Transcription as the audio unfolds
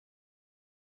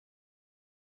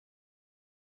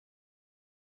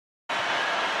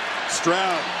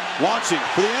Stroud launching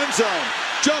for the end zone.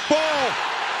 Jump ball.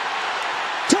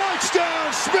 Touchdown,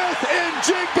 Smith and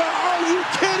Jigba. Are you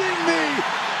kidding me?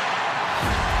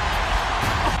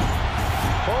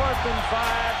 4th and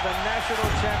 5, the national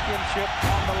championship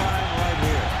on the line right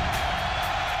here.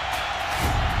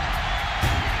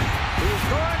 He's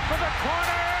going for the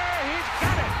corner. He's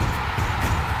got it.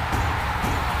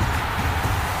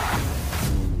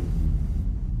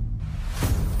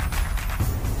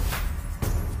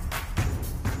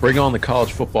 Bring on the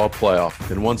college football playoff.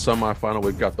 In one semifinal,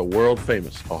 we've got the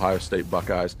world-famous Ohio State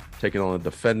Buckeyes taking on the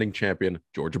defending champion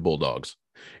Georgia Bulldogs.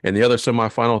 In the other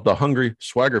semifinal, the hungry,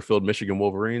 swagger-filled Michigan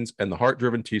Wolverines and the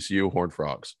heart-driven TCU Horned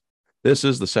Frogs. This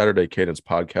is the Saturday Cadence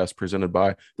podcast presented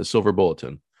by the Silver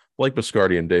Bulletin. Blake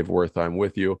Biscardi and Dave Wertheim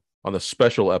with you on the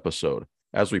special episode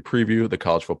as we preview the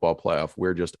college football playoff.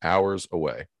 We're just hours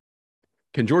away.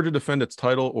 Can Georgia defend its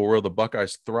title, or will the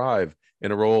Buckeyes thrive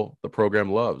in a role the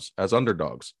program loves as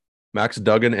underdogs? Max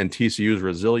Duggan and TCU's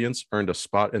resilience earned a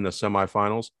spot in the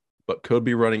semifinals, but could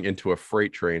be running into a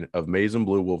freight train of Maize and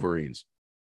Blue Wolverines.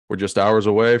 We're just hours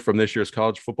away from this year's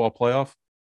college football playoff,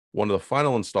 one of the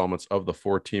final installments of the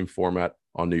 4-team format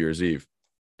on New Year's Eve.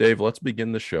 Dave, let's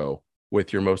begin the show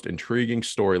with your most intriguing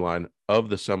storyline of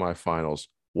the semifinals.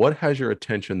 What has your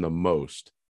attention the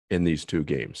most in these two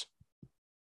games?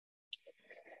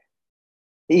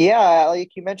 Yeah,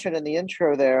 like you mentioned in the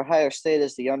intro there, Ohio State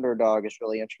as the underdog is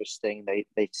really interesting.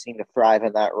 They seem to thrive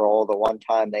in that role. The one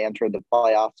time they entered the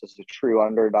playoffs as a true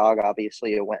underdog,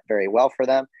 obviously it went very well for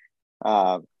them.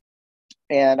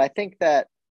 And I think that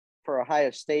for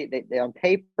Ohio State, they on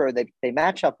paper, they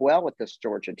match up well with this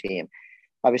Georgia team.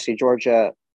 Obviously,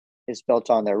 Georgia is built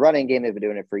on their running game. They've been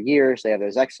doing it for years. They have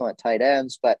those excellent tight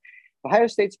ends, but Ohio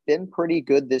State's been pretty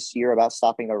good this year about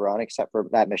stopping the run, except for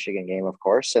that Michigan game, of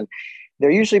course. And they're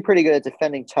usually pretty good at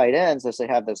defending tight ends as they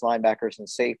have those linebackers and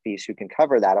safeties who can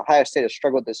cover that. Ohio State has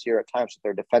struggled this year at times with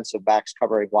their defensive backs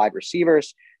covering wide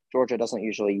receivers. Georgia doesn't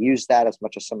usually use that as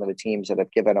much as some of the teams that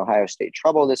have given Ohio State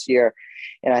trouble this year.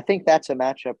 And I think that's a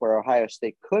matchup where Ohio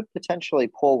State could potentially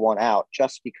pull one out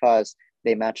just because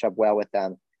they match up well with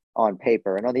them on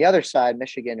paper. And on the other side,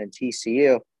 Michigan and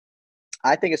TCU,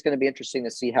 I think it's going to be interesting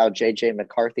to see how J.J.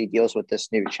 McCarthy deals with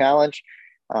this new challenge.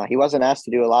 He wasn't asked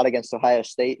to do a lot against Ohio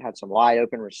State, had some wide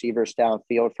open receivers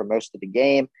downfield for most of the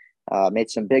game, made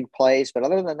some big plays, but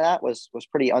other than that was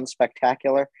pretty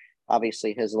unspectacular.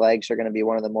 Obviously, his legs are going to be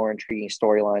one of the more intriguing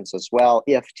storylines as well.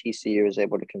 If TCU is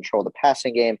able to control the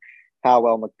passing game, how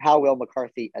will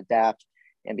McCarthy adapt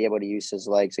and be able to use his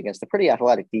legs against a pretty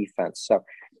athletic defense? So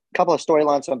a couple of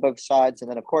storylines on both sides.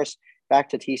 And then, of course, back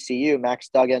to TCU, Max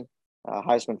Duggan,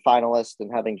 Heisman finalist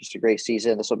and having just a great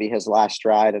season. This will be his last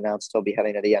stride. Announced he'll be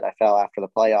heading to the NFL after the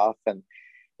playoff. And,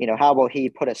 how will he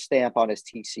put a stamp on his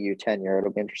TCU tenure?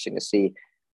 It'll be interesting to see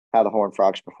how the Horned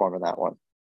Frogs perform in that one.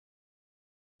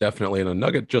 Definitely. And a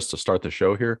nugget just to start the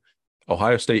show here.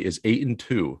 Ohio State is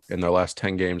 8-2 in their last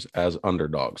 10 games as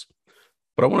underdogs.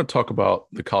 But I want to talk about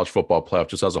the college football playoff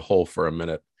just as a whole for a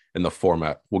minute in the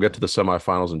format. We'll get to the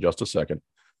semifinals in just a second.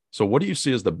 So what do you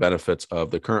see as the benefits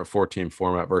of the current 4-team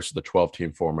format versus the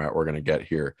 12-team format we're going to get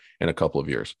here in a couple of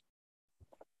years?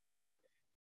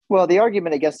 Well, the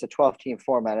argument against the 12-team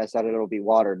format is that it'll be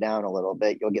watered down a little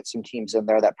bit. You'll get some teams in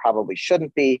there that probably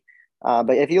shouldn't be. But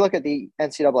if you look at the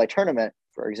NCAA tournament,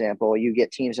 for example, you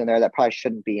get teams in there that probably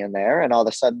shouldn't be in there. And all of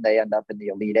a sudden they end up in the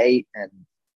Elite Eight. And,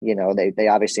 they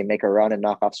obviously make a run and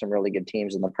knock off some really good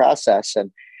teams in the process.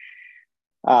 And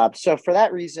so for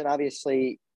that reason,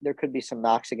 obviously, there could be some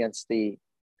knocks against the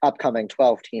upcoming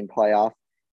 12-team playoff.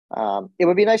 It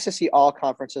would be nice to see all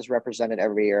conferences represented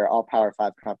every year, all Power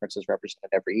 5 conferences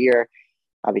represented every year.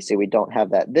 Obviously, we don't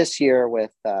have that this year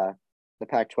with the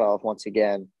Pac-12 once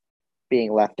again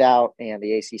being left out and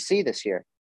the ACC this year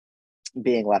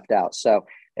being left out. So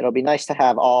it'll be nice to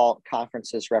have all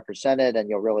conferences represented, and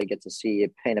you'll really get to see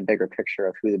it paint a bigger picture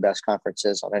of who the best conference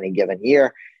is on any given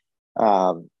year.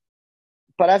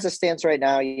 But as it stands right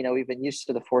now, we've been used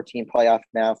to the 14 playoff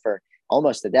now for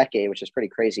almost a decade, which is pretty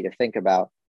crazy to think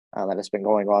about that it's been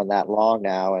going on that long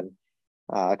now. And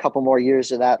a couple more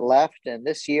years of that left. And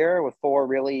this year with 4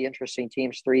 really interesting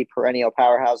teams, 3 perennial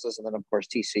powerhouses, and then, of course,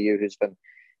 TCU, who's been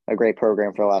a great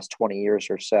program for the last 20 years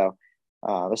or so.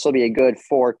 This will be a good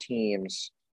 4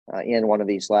 teams in one of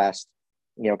these last,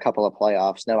 couple of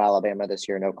playoffs. No Alabama this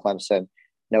year, no Clemson,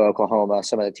 no Oklahoma,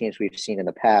 some of the teams we've seen in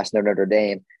the past, no Notre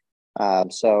Dame.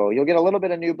 So you'll get a little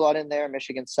bit of new blood in there.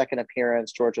 Michigan's second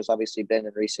appearance. Georgia's obviously been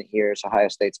in recent years. Ohio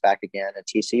State's back again, and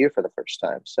TCU for the first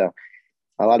time. So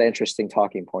a lot of interesting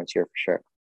talking points here for sure.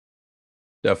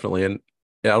 Definitely. And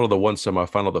Out of the one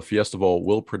semifinal, the Fiesta Bowl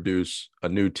will produce a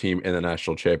new team in the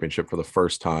national championship for the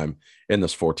first time in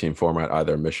this 14 format,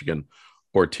 either Michigan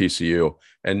or TCU.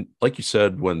 And like you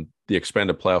said, when the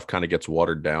expanded playoff kind of gets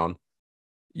watered down,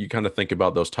 you kind of think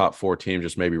about those top four teams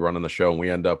just maybe running the show, and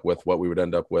we end up with what we would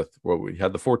end up with where we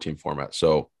had the 14 format.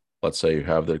 So let's say you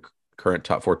have the current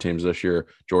top four teams this year,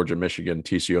 Georgia, Michigan,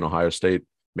 TCU, and Ohio State,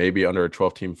 maybe under a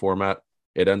 12-team format,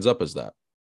 it ends up as that.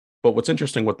 But what's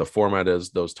interesting with the format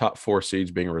is those top four seeds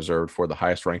being reserved for the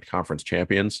highest ranked conference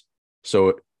champions.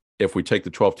 So if we take the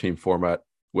 12-team format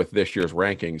with this year's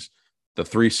rankings, the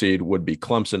 3 seed would be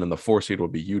Clemson and the 4 seed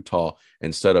would be Utah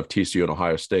instead of TCU and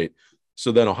Ohio State.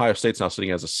 So then Ohio State's now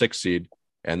sitting as a 6 seed,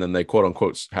 and then they quote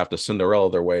unquote have to Cinderella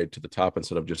their way to the top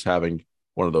instead of just having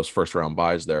one of those first round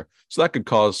buys there. So that could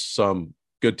cause some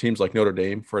good teams like Notre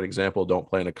Dame, for an example, don't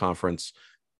play in a conference.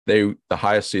 The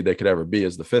highest seed they could ever be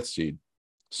is the 5th seed.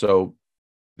 So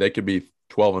they could be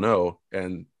 12-0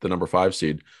 and the number 5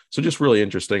 seed. So just really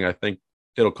interesting. I think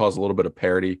it'll cause a little bit of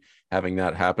parity having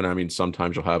that happen. I mean,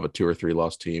 sometimes you'll have a 2 or 3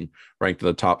 loss team ranked in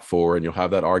the top 4, and you'll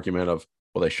have that argument of,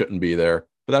 well, they shouldn't be there.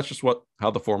 But that's just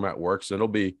how the format works. And it'll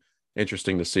be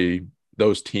interesting to see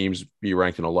those teams be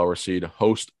ranked in a lower seed,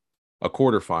 host a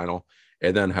quarterfinal,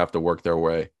 and then have to work their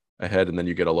way ahead. And then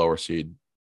you get a lower seed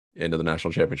into the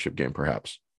national championship game,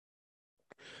 perhaps.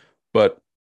 But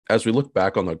as we look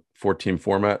back on the 14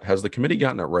 format, has the committee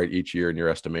gotten it right each year in your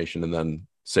estimation? And then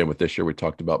same with this year, we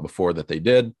talked about before that they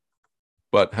did,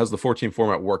 but has the 14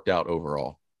 format worked out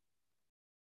overall?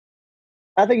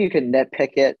 I think you can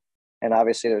nitpick it. And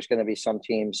obviously there's going to be some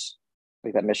teams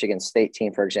like that Michigan State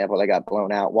team, for example, they got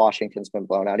blown out. Washington's been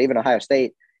blown out. Even Ohio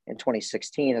State in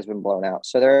 2016 has been blown out.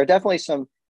 So there are definitely some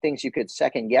things you could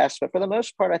second guess, but for the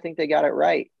most part, I think they got it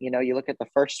right. You know, you look at the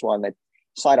first one, that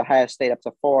slide Ohio State up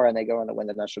to 4 and they go on to win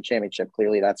the national championship.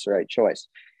 Clearly that's the right choice.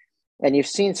 And you've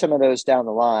seen some of those down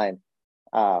the line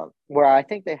where I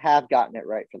think they have gotten it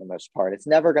right for the most part. It's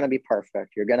never going to be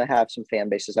perfect. You're going to have some fan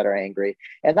bases that are angry,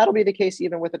 and that'll be the case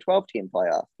even with a 12-team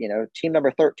playoff. You know, team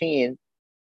number 13,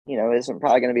 you know, isn't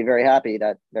probably going to be very happy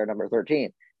that they're number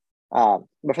 13.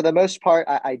 But for the most part,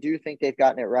 I do think they've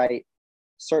gotten it right.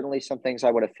 Certainly some things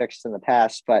I would have fixed in the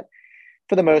past, but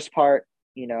for the most part,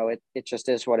 you know, it just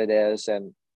is what it is.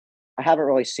 And I haven't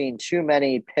really seen too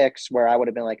many picks where I would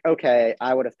have been like, okay,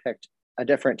 I would have picked a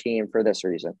different team for this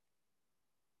reason.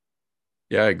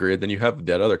 Yeah, I agree. Then you have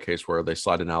that other case where they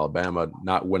slide in Alabama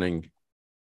not winning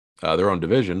their own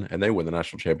division, and they win the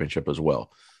national championship as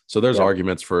well. So there's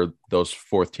arguments for those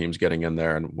 4th teams getting in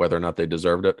there and whether or not they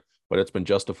deserved it, but it's been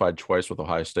justified twice with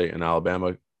Ohio State and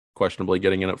Alabama questionably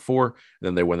getting in at 4, and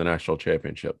then they win the national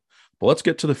championship. But let's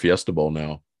get to the Fiesta Bowl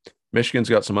now. Michigan's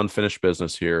got some unfinished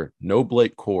business here. No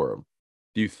Blake Corum.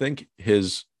 Do you think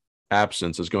his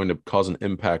absence is going to cause an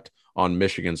impact on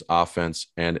Michigan's offense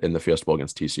and in the Fiesta Bowl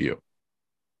against TCU?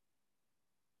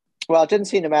 Well, it didn't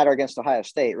seem to matter against Ohio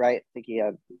State, right? I think he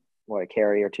had a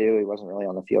carry or 2. He wasn't really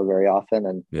on the field very often.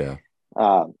 And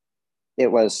it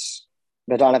was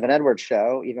the Donovan Edwards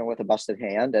show, even with a busted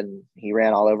hand, and he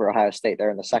ran all over Ohio State there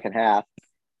in the second half.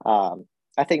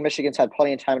 I think Michigan's had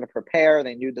plenty of time to prepare.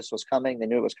 They knew this was coming. They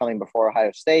knew it was coming before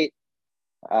Ohio State.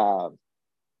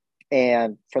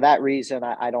 And for that reason,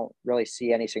 I don't really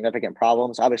see any significant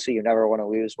problems. Obviously, you never want to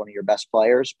lose one of your best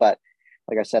players, but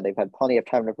like I said, they've had plenty of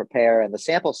time to prepare, and the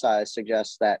sample size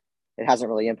suggests that it hasn't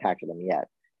really impacted them yet.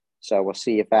 So we'll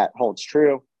see if that holds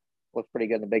true. Looked pretty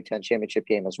good in the Big Ten championship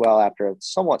game as well after a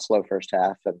somewhat slow first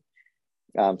half.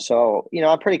 And so, you know,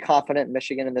 I'm pretty confident in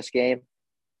Michigan in this game.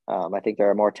 I think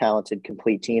they're a more talented,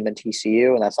 complete team than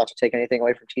TCU, and that's not to take anything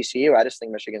away from TCU. I just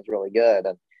think Michigan's really good.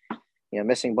 And, you know,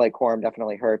 missing Blake Corum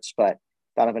definitely hurts, but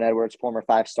Donovan Edwards, former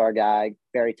 5-star guy,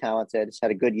 very talented. He's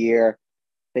had a good year,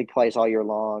 big plays all year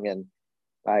long, and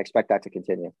I expect that to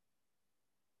continue.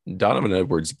 Donovan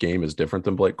Edwards' game is different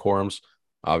than Blake Corum's.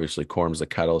 Obviously, Corum's the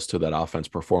catalyst to that offense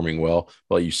performing well.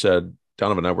 But you said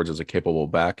Donovan Edwards is a capable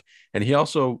back, and he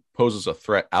also poses a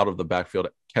threat out of the backfield,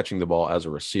 catching the ball as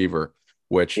a receiver,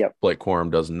 which Blake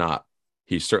Corum does not.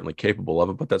 He's certainly capable of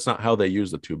it, but that's not how they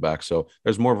use the 2 backs. So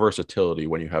there's more versatility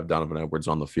when you have Donovan Edwards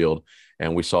on the field.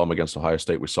 And we saw him against Ohio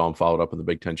State. We saw him followed up in the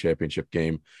Big Ten championship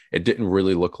game. It didn't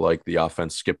really look like the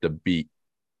offense skipped a beat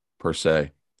per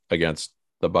se against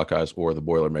the Buckeyes or the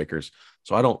Boilermakers.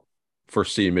 So I don't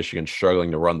foresee Michigan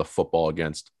struggling to run the football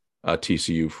against a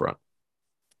TCU front.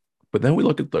 But then we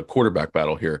look at the quarterback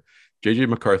battle here. J.J.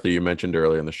 McCarthy, you mentioned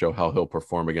earlier in the show how he'll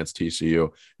perform against TCU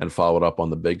and followed up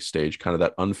on the big stage, kind of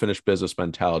that unfinished business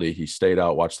mentality. He stayed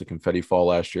out, watched the confetti fall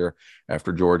last year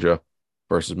after Georgia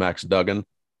versus Max Duggan.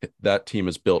 That team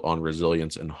is built on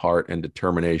resilience and heart and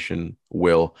determination,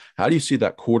 will. How do you see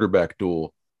that quarterback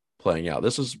duel playing out.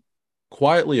 This is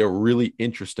quietly a really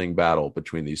interesting battle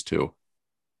between these two.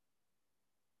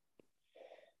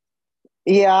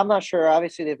 Yeah, I'm not sure.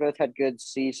 Obviously, they both had good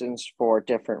seasons for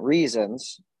different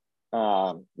reasons.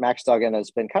 Max Duggan has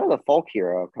been kind of the folk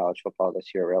hero of college football this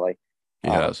year, really. He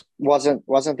has.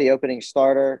 Wasn't the opening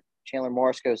starter. Chandler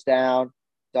Morris goes down.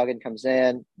 Duggan comes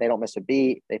in. They don't miss a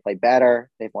beat. They play better.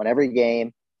 They've won every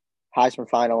game. Heisman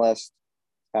finalist.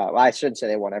 Well, I shouldn't say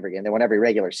they won every game. They won every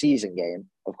regular season game,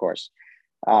 of course.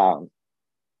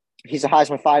 He's a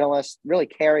Heisman finalist. Really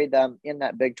carried them in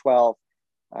that Big 12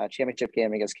 championship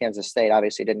game against Kansas State.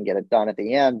 Obviously didn't get it done at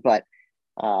the end, but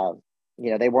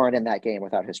they weren't in that game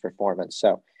without his performance.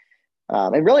 So,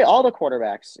 and really all the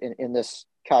quarterbacks in this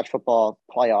college football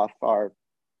playoff are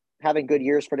having good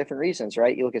years for different reasons,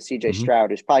 right? You look at CJ Stroud,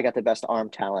 who's probably got the best arm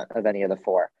talent of any of the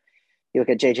four. You look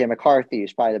at JJ McCarthy,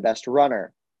 who's probably the best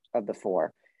runner of the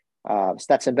four.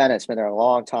 Stetson Bennett's been there a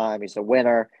long time. He's a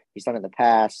winner. He's done it in the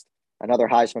past. Another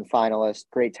Heisman finalist,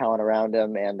 great talent around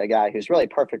him, and a guy who's really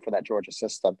perfect for that Georgia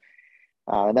system.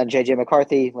 And then JJ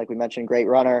McCarthy, like we mentioned, great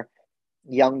runner,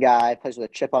 young guy, plays with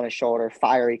a chip on his shoulder,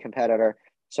 fiery competitor.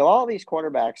 So all these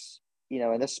quarterbacks,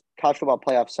 in this college football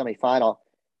playoff semifinal,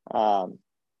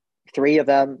 three of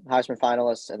them Heisman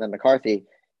finalists, and then McCarthy,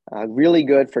 really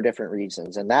good for different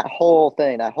reasons. And that whole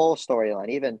thing, that whole storyline,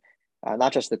 even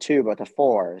not just the two, but the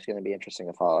four, is going to be interesting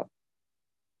to follow.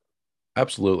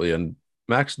 Absolutely. And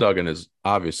Max Duggan is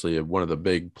obviously one of the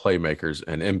big playmakers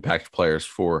and impact players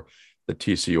for the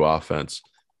TCU offense.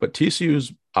 But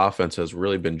TCU's offense has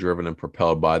really been driven and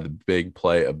propelled by the big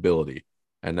play ability.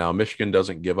 And now Michigan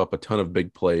doesn't give up a ton of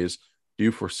big plays. Do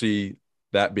you foresee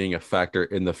that being a factor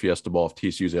in the Fiesta Bowl if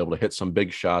TCU is able to hit some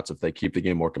big shots, if they keep the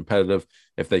game more competitive,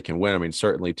 if they can win? I mean,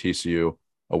 certainly TCU,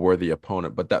 a worthy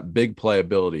opponent, but that big play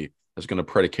ability is going to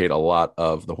predicate a lot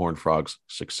of the Horned Frogs'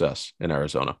 success in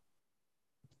Arizona.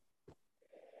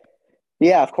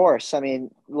 Yeah, of course. I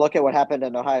mean, look at what happened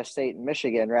in Ohio State and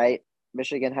Michigan, right?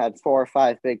 Michigan had 4 or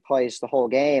 5 big plays the whole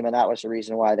game, and that was the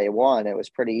reason why they won. It was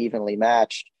pretty evenly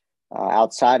matched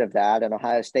outside of that, and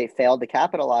Ohio State failed to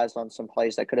capitalize on some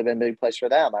plays that could have been big plays for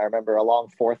them. I remember a long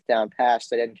 4th down pass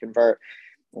they didn't convert,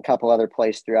 a couple other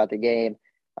plays throughout the game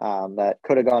that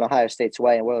could have gone Ohio State's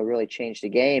way and would have really changed the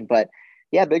game. But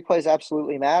yeah, big plays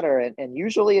absolutely matter. And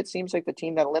usually it seems like the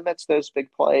team that limits those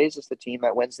big plays is the team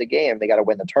that wins the game. They got to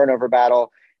win the turnover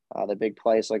battle. The big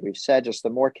plays, like we've said, just the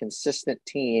more consistent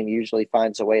team usually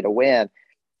finds a way to win.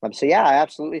 So, yeah, I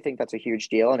absolutely think that's a huge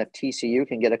deal. And if TCU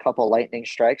can get a couple lightning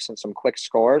strikes and some quick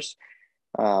scores,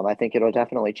 I think it'll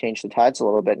definitely change the tides a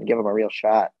little bit and give them a real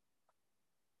shot.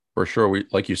 For sure.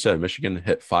 Like you said, Michigan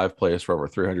hit 5 plays for over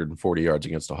 340 yards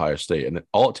against Ohio State. And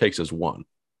all it takes is one.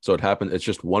 So it's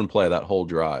just one play that whole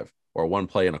drive or one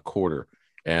play in a quarter,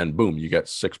 and boom, you get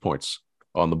 6 points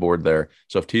on the board there.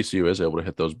 So if TCU is able to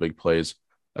hit those big plays,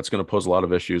 that's going to pose a lot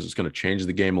of issues. It's going to change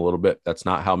the game a little bit. That's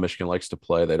not how Michigan likes to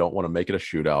play. They don't want to make it a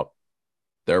shootout.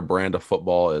 Their brand of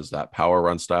football is that power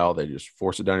run style. They just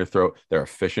force it down your throat. They're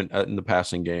efficient in the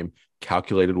passing game,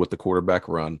 calculated with the quarterback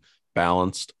run,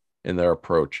 balanced in their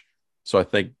approach. So I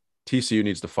think TCU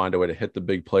needs to find a way to hit the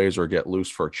big plays or get loose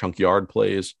for chunk yard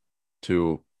plays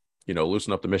to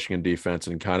loosen up the Michigan defense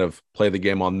and kind of play the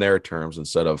game on their terms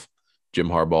instead of Jim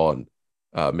Harbaugh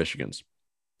and Michigan's.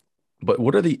 But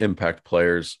what are the impact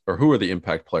players, or who are the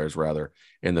impact players rather,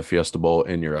 in the Fiesta Bowl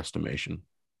in your estimation?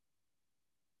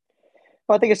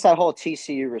 Well, I think it's that whole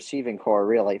TCU receiving core,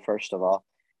 really, first of all.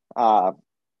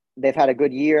 They've had a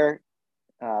good year.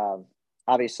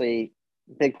 Obviously,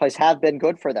 big plays have been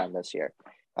good for them this year.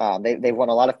 They've won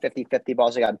a lot of 50-50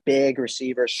 balls. They got big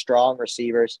receivers, strong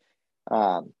receivers.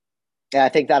 And I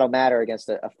think that'll matter against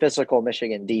a physical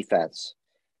Michigan defense.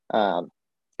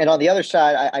 And on the other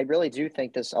side, I really do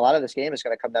think a lot of this game is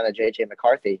going to come down to J.J.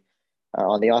 McCarthy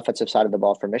on the offensive side of the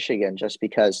ball for Michigan, just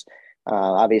because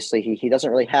obviously he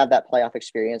doesn't really have that playoff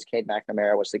experience. Cade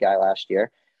McNamara was the guy last year.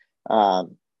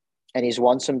 And he's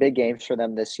won some big games for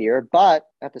them this year. But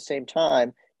at the same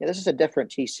time, this is a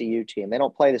different TCU team. They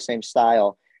don't play the same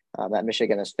style that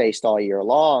Michigan has faced all year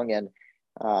long. And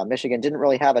Michigan didn't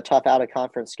really have a tough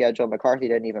out-of-conference schedule. McCarthy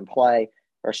didn't even play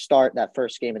or start that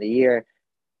first game of the year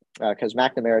because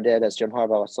McNamara did, as Jim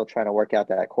Harbaugh was still trying to work out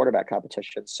that quarterback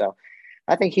competition. So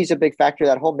I think he's a big factor.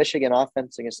 That whole Michigan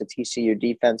offense against the TCU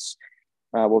defense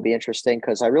will be interesting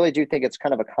because I really do think it's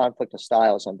kind of a conflict of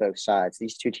styles on both sides.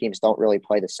 These two teams don't really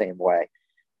play the same way.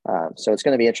 So it's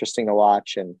going to be interesting to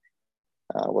watch, and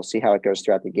we'll see how it goes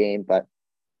throughout the game. But,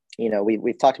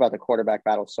 we've talked about the quarterback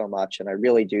battle so much, and I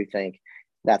really do think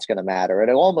that's going to matter.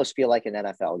 It'll almost feel like an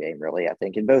NFL game, really. I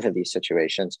think in both of these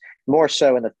situations, more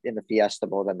so in the Fiesta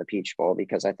Bowl than the Peach Bowl,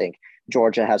 because I think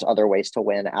Georgia has other ways to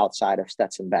win outside of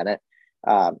Stetson Bennett.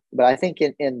 But I think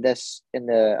in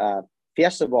the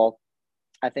Fiesta Bowl,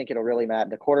 I think it'll really matter.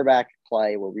 The quarterback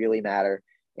play will really matter,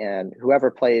 and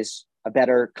whoever plays a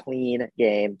better, clean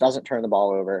game, doesn't turn the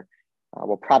ball over,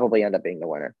 will probably end up being the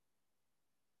winner.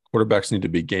 Quarterbacks need to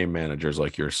be game managers,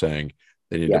 like you're saying.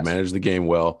 They need to manage the game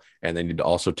well, and they need to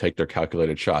also take their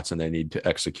calculated shots, and they need to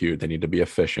execute. They need to be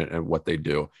efficient in what they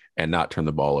do and not turn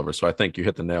the ball over. So I think you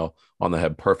hit the nail on the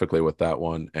head perfectly with that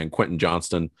one. And Quentin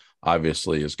Johnston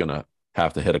obviously is going to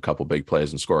have to hit a couple big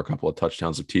plays and score a couple of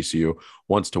touchdowns if TCU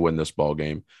wants to win this ball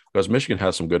game, because Michigan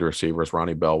has some good receivers.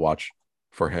 Ronnie Bell, watch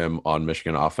for him on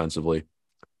Michigan offensively,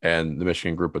 and the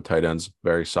Michigan group of tight ends,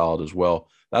 very solid as well.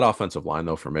 That offensive line,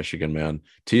 though, for Michigan, man,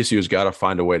 TCU's got to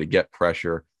find a way to get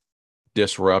pressure,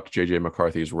 disrupt J.J.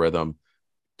 McCarthy's rhythm,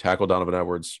 tackle Donovan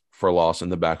Edwards for loss in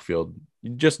the backfield.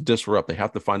 You just disrupt. They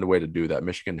have to find a way to do that.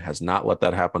 Michigan has not let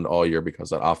that happen all year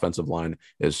because that offensive line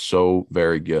is so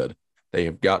very good. They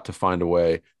have got to find a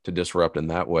way to disrupt in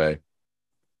that way,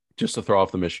 just to throw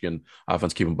off the Michigan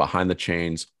offense, keep them behind the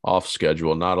chains, off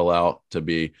schedule, not allow to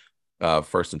be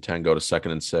 1st and 10, go to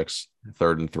 2nd and 6,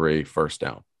 3rd and 3, first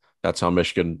down. That's how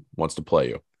Michigan wants to play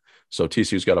you. So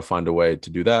TCU's got to find a way to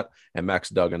do that. And Max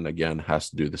Duggan, again, has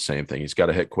to do the same thing. He's got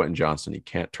to hit Quentin Johnston. He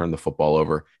can't turn the football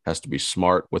over, has to be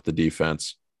smart with the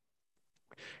defense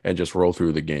and just roll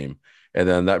through the game. And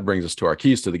then that brings us to our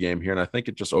keys to the game here. And I think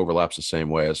it just overlaps the same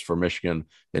way as for Michigan.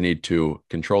 They need to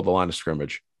control the line of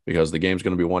scrimmage, because the game's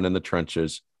going to be won in the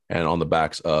trenches and on the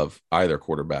backs of either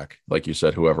quarterback. Like you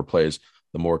said, whoever plays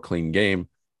the more clean game,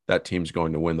 that team's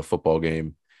going to win the football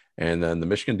game. And then the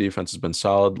Michigan defense has been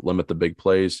solid, limit the big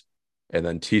plays. And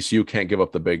then TCU can't give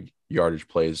up the big yardage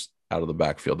plays out of the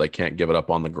backfield. They can't give it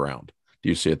up on the ground. Do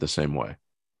you see it the same way?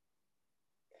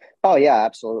 Oh, yeah,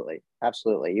 absolutely.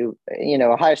 Absolutely. You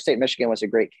know, Ohio State, Michigan was a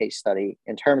great case study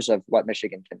in terms of what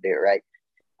Michigan can do, right?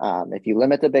 If you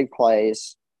limit the big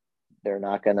plays, they're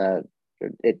not going to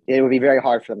 – it would be very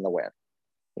hard for them to win.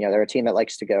 You know, they're a team that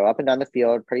likes to go up and down the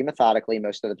field pretty methodically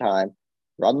most of the time,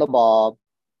 run the ball,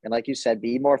 and like you said,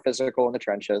 be more physical in the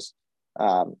trenches.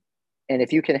 And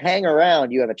if you can hang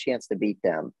around, you have a chance to beat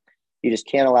them. You just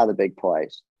can't allow the big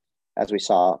plays, as we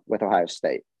saw with Ohio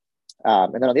State.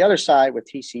 And then on the other side with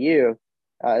TCU,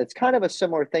 it's kind of a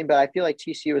similar thing, but I feel like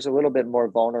TCU is a little bit more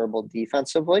vulnerable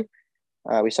defensively.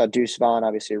 We saw Deuce Vaughn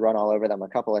obviously run all over them a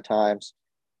couple of times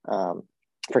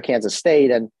for Kansas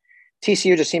State, and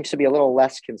TCU just seems to be a little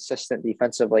less consistent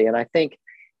defensively. And I think,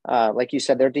 like you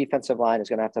said, their defensive line is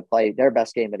going to have to play their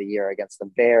best game of the year against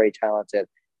the very talented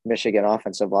Michigan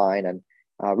offensive line, and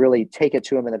really take it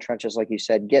to him in the trenches, like you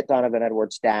said. Get Donovan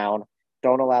Edwards down.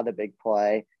 Don't allow the big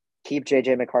play. Keep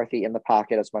J.J. McCarthy in the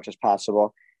pocket as much as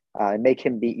possible, and make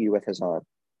him beat you with his arm.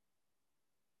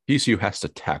 TCU has to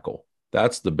tackle.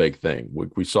 That's the big thing.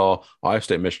 We saw Ohio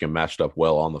State, Michigan matched up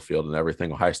well on the field and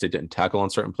everything. Ohio State didn't tackle on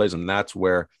certain plays, and that's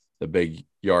where the big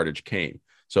yardage came.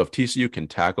 So if TCU can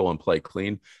tackle and play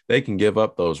clean, they can give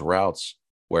up those routes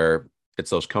where it's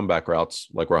those comeback routes,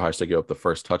 like where Ohio State gave up the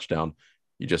first touchdown.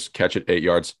 You just catch it 8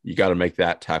 yards. You got to make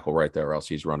that tackle right there, or else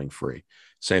he's running free.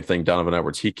 Same thing, Donovan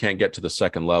Edwards. He can't get to the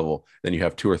second level. Then you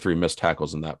have 2 or 3 missed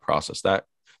tackles in that process.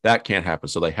 That can't happen.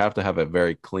 So they have to have a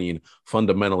very clean,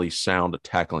 fundamentally sound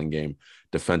tackling game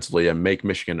defensively and make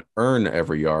Michigan earn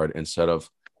every yard instead of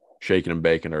shaking and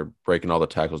baking or breaking all the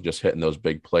tackles, just hitting those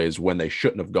big plays when they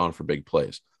shouldn't have gone for big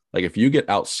plays. Like if you get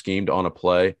out schemed on a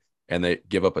play and they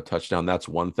give up a touchdown, that's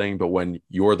one thing. But when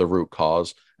you're the root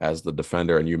cause as the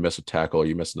defender and you miss a tackle,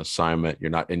 you miss an assignment, you're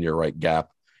not in your right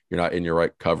gap, you're not in your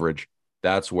right coverage,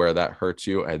 that's where that hurts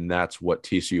you. And that's what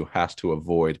TCU has to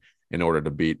avoid in order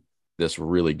to beat this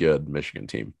really good Michigan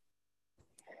team.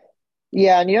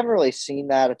 Yeah, and you haven't really seen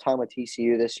that a ton with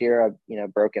TCU this year of, you know,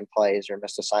 broken plays or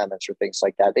missed assignments or things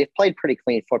like that. They've played pretty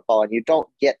clean football, and you don't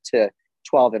get to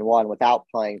 12-1 without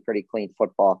playing pretty clean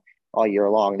football all year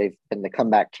long. They've been the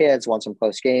comeback kids, won some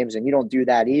close games, and you don't do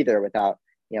that either without,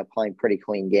 you know, playing pretty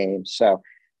clean games. So,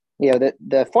 you know,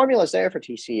 the formula is there for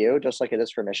TCU, just like it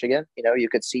is for Michigan. You know, you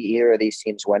could see either of these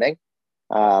teams winning.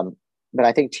 But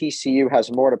I think TCU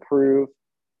has more to prove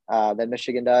than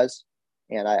Michigan does.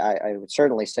 And I would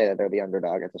certainly say that they're the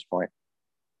underdog at this point.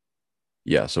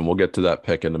 Yes, and we'll get to that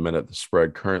pick in a minute. The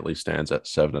spread currently stands at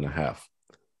 7.5.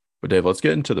 But Dave, let's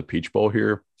get into the Peach Bowl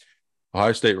here.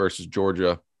 Ohio State versus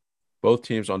Georgia. Both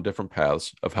teams on different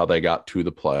paths of how they got to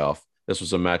the playoff. This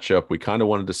was a matchup we kind of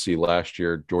wanted to see last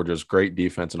year. Georgia's great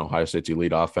defense and Ohio State's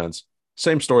elite offense.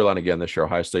 Same storyline again this year.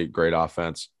 Ohio State, great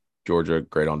offense. Georgia,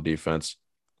 great on defense.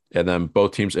 And then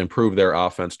both teams improved their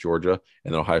offense, Georgia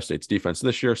and Ohio State's defense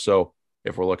this year. So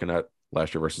if we're looking at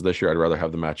last year versus this year, I'd rather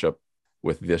have the matchup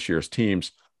with this year's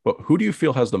teams. But who do you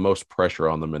feel has the most pressure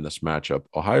on them in this matchup,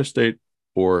 Ohio State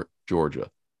or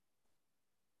Georgia?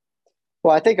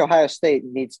 Well, I think Ohio State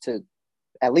needs to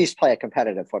at least play a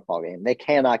competitive football game. They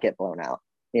cannot get blown out.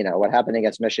 What happened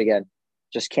against Michigan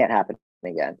just can't happen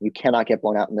again. You cannot get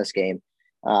blown out in this game.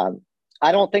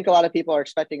 I don't think a lot of people are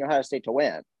expecting Ohio State to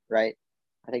win, right?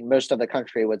 I think most of the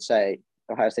country would say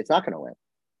Ohio State's not going to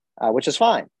win, which is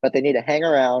fine. But they need to hang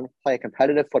around, play a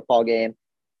competitive football game,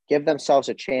 give themselves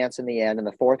a chance in the end, in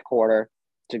the fourth quarter,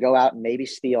 to go out and maybe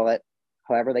steal it,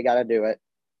 however they got to do it.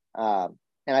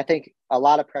 And I think a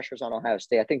lot of pressures on Ohio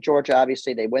State. I think Georgia,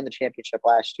 obviously, they win the championship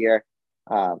last year.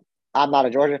 I'm not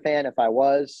a Georgia fan. If I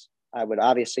was, I would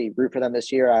obviously root for them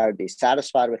this year. I would be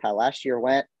satisfied with how last year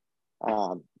went.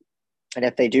 And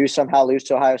if they do somehow lose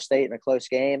to Ohio State in a close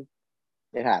game,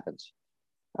 it happens.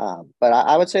 But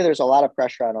I would say there's a lot of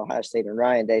pressure on Ohio State and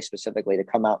Ryan Day specifically to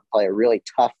come out and play a really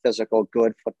tough, physical,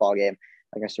 good football game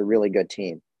against a really good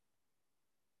team.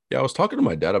 Yeah, I was talking to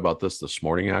my dad about this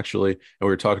morning, actually, and we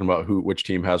were talking about which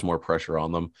team has more pressure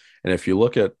on them. And if you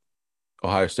look at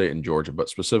Ohio State and Georgia, but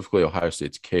specifically Ohio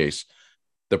State's case,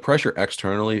 the pressure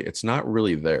externally, it's not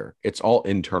really there. It's all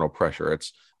internal pressure.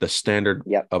 It's the standard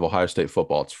of Ohio State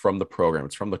football. It's from the program.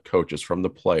 It's from the coaches, from the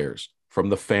players, from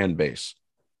the fan base.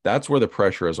 That's where the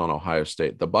pressure is on Ohio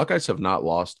State. The Buckeyes have not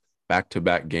lost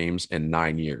back-to-back games in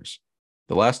 9 years.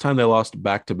 The last time they lost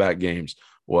back-to-back games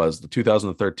was the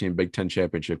 2013 Big Ten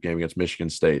championship game against Michigan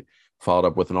State, followed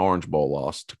up with an Orange Bowl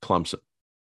loss to Clemson.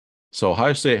 So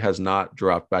Ohio State has not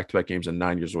dropped back-to-back games in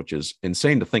 9 years, which is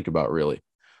insane to think about, really.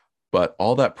 But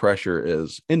all that pressure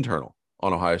is internal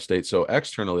on Ohio State. So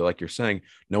externally, like you're saying,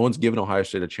 no one's given Ohio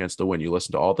State a chance to win. You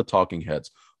listen to all the talking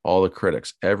heads, all the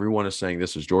critics. Everyone is saying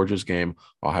this is Georgia's game.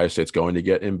 Ohio State's going to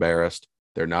get embarrassed.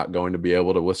 They're not going to be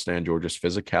able to withstand Georgia's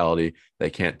physicality. They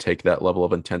can't take that level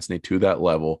of intensity to that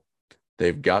level.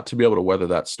 They've got to be able to weather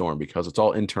that storm because it's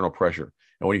all internal pressure.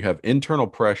 And when you have internal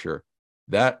pressure,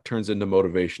 that turns into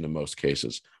motivation in most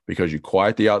cases because you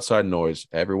quiet the outside noise.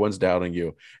 Everyone's doubting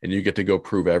you, and you get to go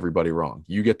prove everybody wrong.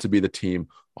 You get to be the team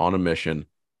on a mission.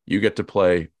 You get to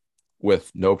play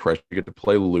with no pressure. You get to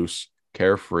play loose,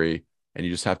 carefree, and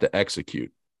you just have to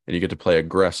execute, and you get to play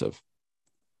aggressive.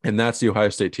 And that's the Ohio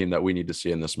State team that we need to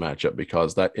see in this matchup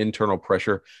because that internal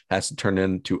pressure has to turn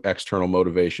into external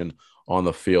motivation on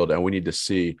the field. And we need to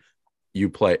see you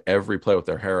play every play with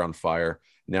their hair on fire,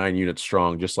 9 units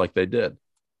strong, just like they did.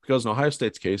 Because in Ohio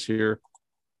State's case here,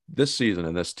 this season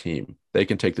and this team, they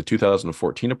can take the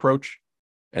 2014 approach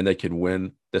and they can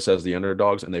win this as the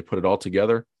underdogs and they put it all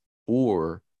together,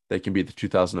 or they can be the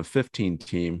 2015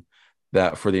 team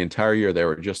that for the entire year, they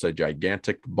were just a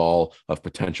gigantic ball of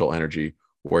potential energy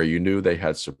where you knew they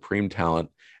had supreme talent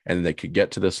and they could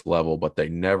get to this level, but they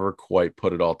never quite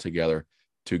put it all together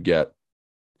to get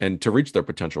and to reach their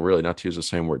potential, really, not to use the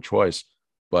same word choice,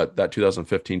 but that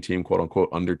 2015 team, quote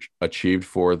unquote, underachieved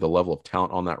for the level of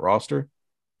talent on that roster.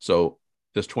 So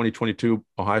this 2022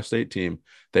 Ohio State team,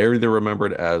 they're either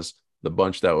remembered as the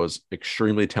bunch that was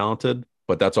extremely talented,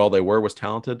 but that's all they were was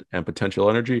talented and potential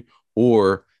energy,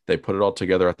 or they put it all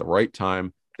together at the right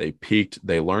time. They peaked,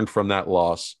 they learned from that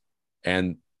loss,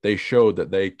 and they showed that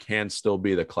they can still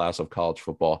be the class of college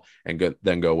football and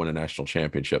then go win a national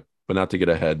championship, but not to get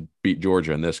ahead, beat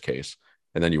Georgia in this case,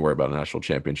 and then you worry about a national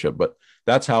championship. But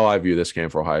that's how I view this game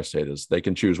for Ohio State is they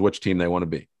can choose which team they want to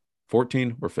be,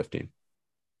 14 or 15.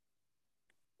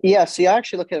 Yeah, see, I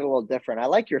actually look at it a little different. I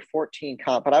like your 14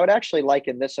 comp, but I would actually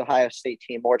liken this Ohio State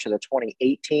team more to the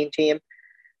 2018 team,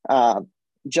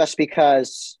 just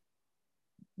because,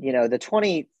 the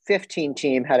 2015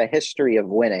 team had a history of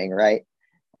winning, right?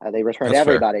 They returned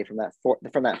everybody from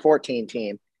that 14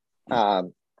 team.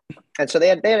 And so they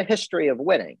had a history of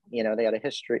winning. They had a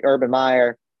history. Urban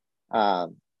Meyer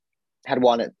had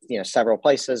won at several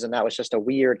places, and that was just a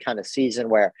weird kind of season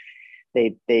where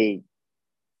they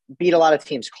beat a lot of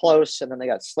teams close, and then they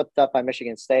got slipped up by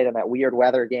Michigan State in that weird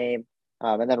weather game,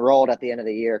 and then rolled at the end of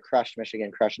the year, crushed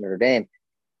Michigan, crushed Notre Dame.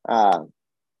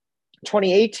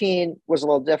 2018 was a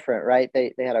little different, right?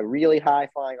 They had a really high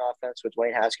flying offense with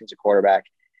Dwayne Haskins, a quarterback.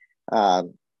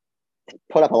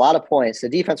 Put up a lot of points. The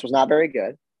defense was not very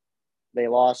good. They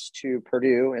lost to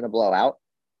Purdue in a blowout.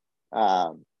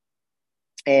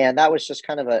 And that was just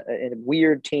kind of a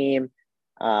weird team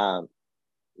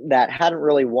that hadn't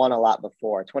really won a lot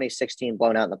before. 2016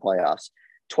 blown out in the playoffs.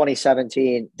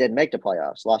 2017 didn't make the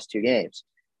playoffs, lost 2 games.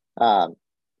 So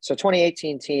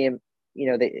 2018 team,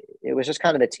 it was just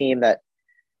kind of a team that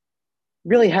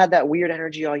really had that weird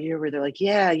energy all year where they're like,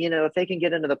 yeah, if they can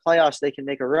get into the playoffs, they can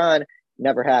make a run.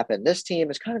 Never happened. This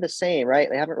team is kind of the same, right?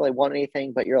 They haven't really won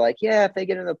anything, but you're like, yeah, if they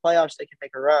get into the playoffs, they can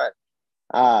make a run.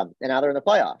 And now they're in the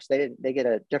playoffs. They get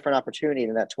a different opportunity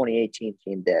than that 2018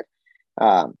 team did.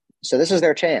 So this is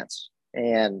their chance.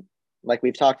 And like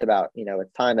we've talked about,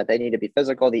 it's time that they need to be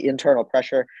physical. The internal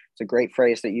pressure, it's a great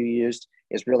phrase that you used,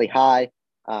 is really high.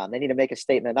 They need to make a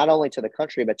statement, not only to the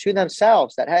country, but to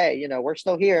themselves that, hey, we're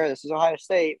still here. This is Ohio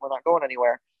State. We're not going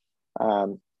anywhere.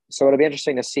 So it'll be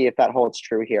interesting to see if that holds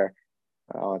true here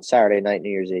on Saturday night, New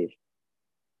Year's Eve.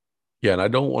 Yeah, and I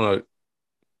don't want to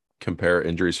compare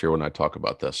injuries here when I talk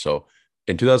about this. So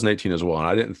in 2018 as well, and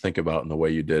I didn't think about it in the way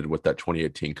you did with that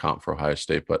 2018 comp for Ohio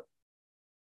State, but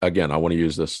again, I want to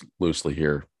use this loosely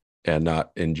here and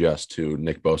not in jest to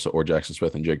Nick Bosa or Jackson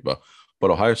Smith-Njigba.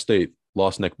 But Ohio State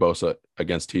lost Nick Bosa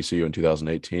against TCU in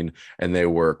 2018, and they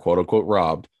were quote unquote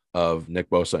robbed of Nick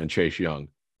Bosa and Chase Young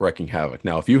wrecking havoc.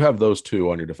 Now, if you have those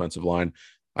two on your defensive line,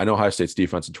 I know Ohio State's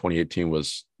defense in 2018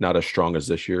 was not as strong as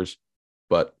this year's,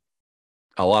 but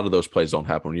a lot of those plays don't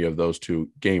happen when you have those two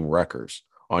game wreckers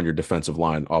on your defensive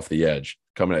line off the edge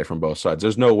coming at you from both sides.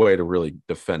 There's no way to really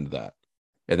defend that.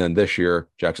 And then this year,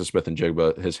 Jackson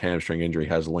Smith-Njigba, his hamstring injury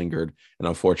has lingered, and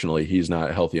unfortunately, he's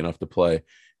not healthy enough to play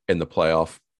in the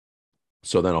playoff.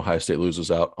 So then Ohio State loses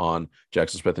out on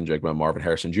Jackson Smith-Njigba and Marvin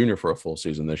Harrison Jr. for a full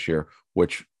season this year,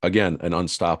 which, again, an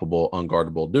unstoppable,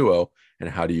 unguardable duo. And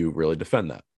how do you really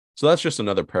defend that? So that's just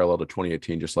another parallel to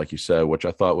 2018, just like you said, which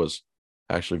I thought was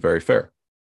actually very fair.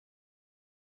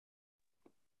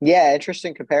 Yeah,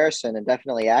 interesting comparison and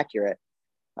definitely accurate.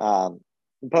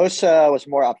 Bosa was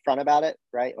more upfront about it,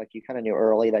 right? Like you kind of knew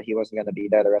early that he wasn't going to be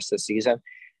there the rest of the season.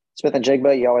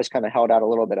 Smith-Njigba, you always kind of held out a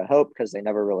little bit of hope because they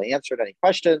never really answered any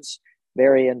questions.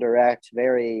 Very indirect,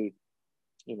 very,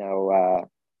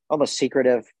 almost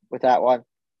secretive with that one.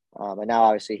 And now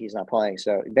obviously he's not playing.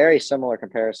 So very similar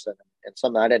comparison and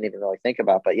something I didn't even really think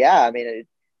about. But yeah, I mean,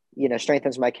 it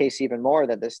strengthens my case even more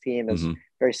that this team is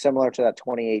very similar to that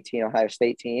 2018 Ohio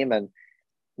State team. And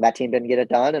that team didn't get it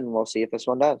done. And we'll see if this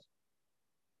one does.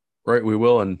 Right, we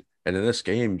will. And in this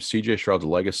game, CJ Stroud's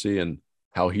legacy and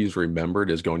how he's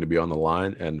remembered is going to be on the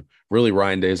line. And really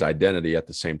Ryan Day's identity at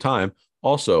the same time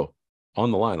also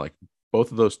on the line. Like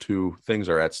both of those two things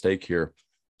are at stake here.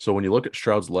 So when you look at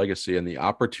Stroud's legacy and the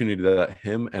opportunity that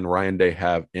him and Ryan Day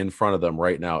have in front of them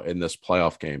right now in this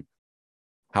playoff game,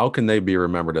 how can they be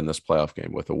remembered in this playoff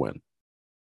game with a win?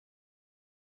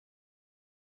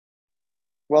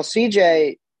 Well,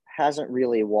 CJ hasn't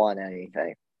really won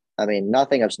anything. I mean,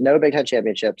 nothing else, no Big Ten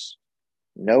championships,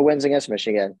 no wins against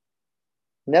Michigan,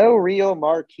 no real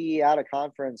marquee out of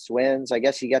conference wins. I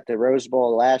guess he got the Rose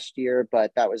Bowl last year,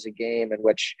 but that was a game in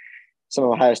which some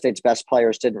of Ohio State's best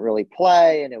players didn't really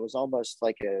play, and it was almost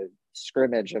like a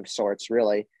scrimmage of sorts,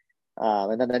 really.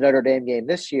 And then the Notre Dame game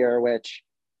this year, which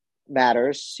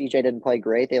matters. CJ didn't play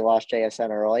great. They lost JSN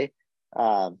early.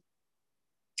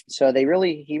 So he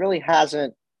really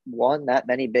hasn't won that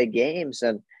many big games.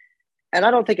 And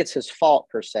I don't think it's his fault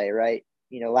per se, right?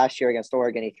 Last year against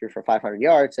Oregon, he threw for 500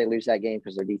 yards. They lose that game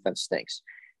because their defense stinks.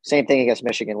 Same thing against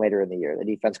Michigan later in the year. The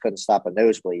defense couldn't stop a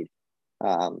nosebleed.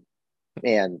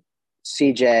 And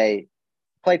CJ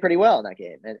played pretty well in that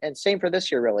game. And same for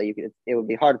this year, really. It would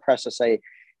be hard pressed to say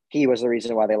he was the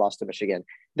reason why they lost to Michigan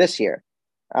this year.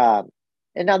 And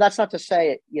now that's not to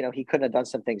say, he couldn't have done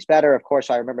some things better. Of course,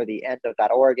 I remember the end of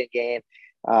that Oregon game.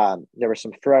 There were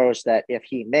some throws that if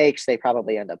he makes, they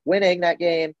probably end up winning that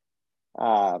game,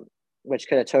 which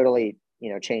could have totally,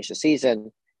 changed the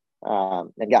season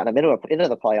and gotten them into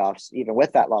the playoffs. Even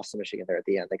with that loss to Michigan there at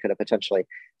the end, they could have potentially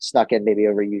snuck in maybe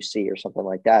over UC or something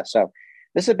like that. So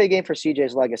this is a big game for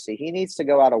CJ's legacy. He needs to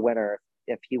go out a winner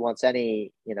if he wants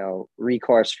any,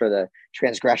 recourse for the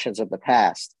transgressions of the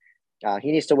past.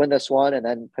 He needs to win this one and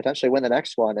then potentially win the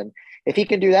next one. And if he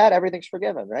can do that, everything's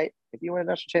forgiven, right? If you win a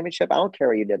national championship, I don't care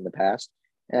what you did in the past.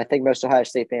 And I think most Ohio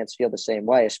State fans feel the same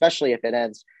way, especially if it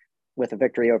ends with a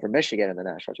victory over Michigan in the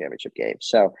national championship game.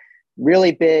 So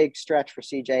really big stretch for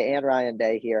CJ and Ryan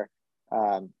Day here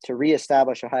to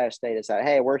reestablish Ohio State is that,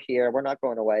 hey, we're here. We're not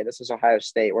going away. This is Ohio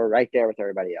State. We're right there with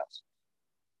everybody else.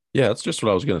 Yeah, that's just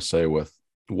what I was going to say with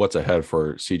what's ahead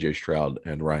for CJ Stroud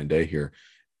and Ryan Day here.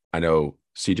 I know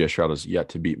CJ Stroud has yet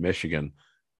to beat Michigan,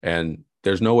 and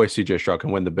there's no way CJ Stroud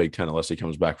can win the Big Ten unless he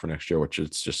comes back for next year, which is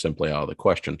just simply out of the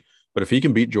question. But if he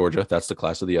can beat Georgia, that's the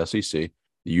class of the SEC.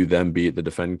 You then beat the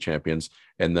defending champions,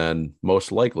 and then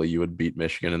most likely you would beat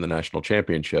Michigan in the national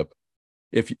championship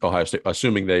if Ohio State,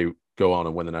 assuming they go on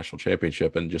and win the national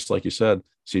championship. And just like you said,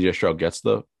 CJ Stroud gets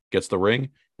the ring,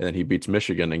 and then he beats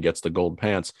Michigan and gets the gold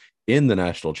pants in the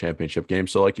national championship game.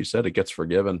 So like you said, it gets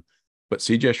forgiven. But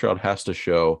CJ Stroud has to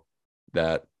show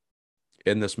that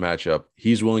in this matchup,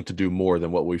 he's willing to do more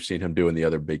than what we've seen him do in the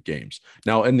other big games.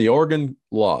 Now, in the Oregon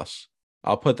loss,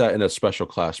 I'll put that in a special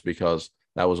class because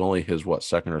that was only his,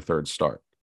 second or third start.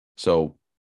 So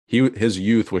his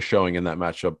youth was showing in that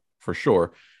matchup for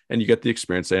sure. And you get the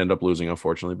experience. They end up losing,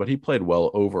 unfortunately, but he played well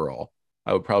overall.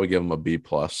 I would probably give him a B+,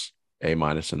 A- in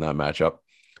that matchup.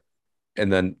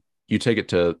 And then you take it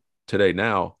to today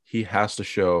now, he has to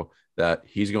show that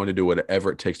he's going to do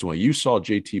whatever it takes to win. You saw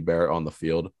JT Barrett on the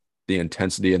field, the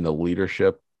intensity and the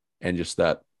leadership and just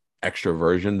that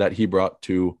extroversion that he brought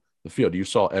to the field. You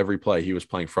saw every play he was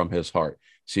playing from his heart.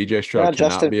 CJ Stroud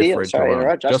cannot be afraid to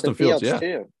run. Justin Fields yeah.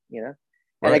 too,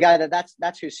 And a guy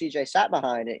that's who CJ sat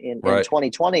behind in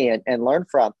 2020 and learned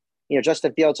from.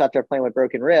 Justin Fields out there playing with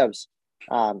broken ribs,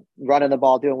 running the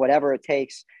ball, doing whatever it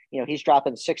takes. He's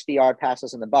dropping 60-yard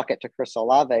passes in the bucket to Chris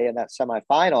Olave in that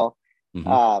semifinal.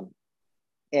 Mm-hmm.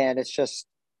 And it's just,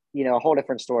 a whole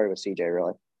different story with CJ,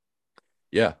 really.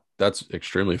 Yeah, that's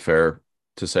extremely fair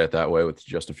to say it that way with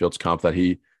Justin Fields' comp, that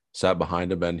he sat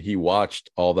behind him and he watched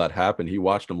all that happen. He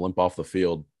watched him limp off the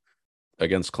field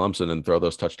against Clemson and throw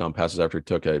those touchdown passes after he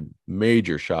took a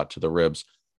major shot to the ribs.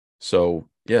 So,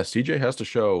 yeah, CJ has to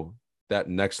show that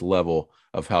next level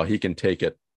of how he can take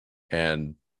it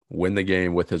and win the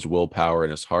game with his willpower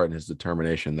and his heart and his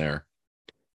determination there.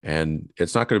 And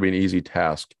it's not going to be an easy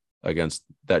task against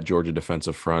that Georgia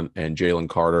defensive front. And Jalen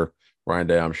Carter, Ryan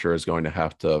Day, I'm sure, is going to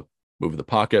have to move the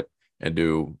pocket and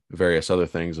do various other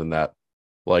things in that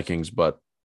likings. But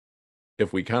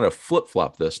if we kind of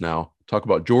flip-flop this now, talk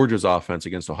about Georgia's offense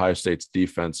against Ohio State's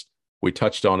defense. We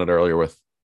touched on it earlier with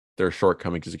their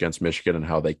shortcomings against Michigan and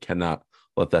how they cannot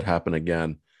let that happen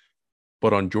again.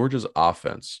 But on Georgia's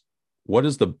offense,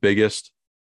 what's their biggest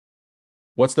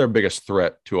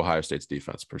threat to Ohio State's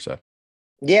defense per se?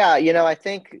 Yeah, I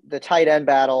think the tight end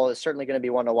battle is certainly going to be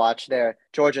one to watch there.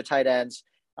 Georgia tight ends,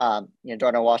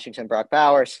 Darnell Washington, Brock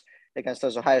Bowers, against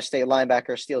those Ohio State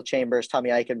linebackers, Steele Chambers,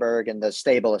 Tommy Eichenberg, and the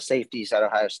stable of safeties that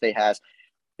Ohio State has.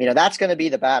 That's going to be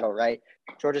the battle, right?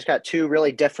 Georgia's got two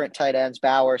really different tight ends,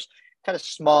 Bowers, kind of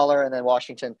smaller, and then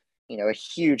Washington, a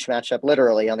huge matchup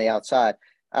literally on the outside.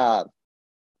 And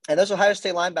those Ohio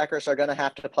State linebackers are going to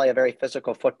have to play a very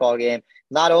physical football game,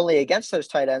 not only against those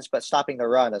tight ends, but stopping the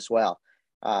run as well.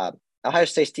 Ohio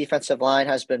State's defensive line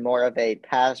has been more of a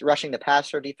rushing the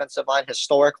passer defensive line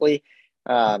historically.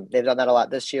 They've done that a lot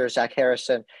this year. Zach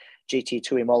Harrison, JT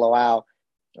Tuimoloau,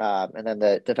 and then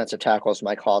the defensive tackles,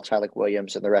 Mike Hall, Tylik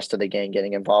Williams, and the rest of the gang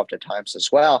getting involved at times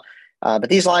as well. But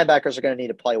these linebackers are going to need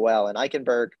to play well, and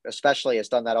Eichenberg especially has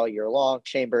done that all year long.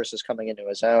 Chambers is coming into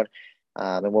his own,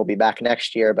 and will be back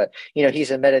next year. But,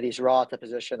 he's admitted he's raw at the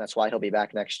position. That's why he'll be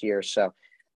back next year. So,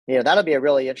 that'll be a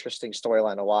really interesting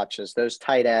storyline to watch, is those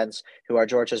tight ends who are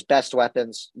Georgia's best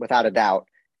weapons, without a doubt,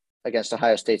 against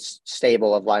Ohio State's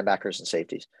stable of linebackers and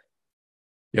safeties.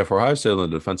 Yeah, for Ohio State on the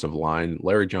defensive line,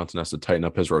 Larry Johnson has to tighten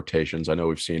up his rotations. I know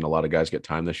we've seen a lot of guys get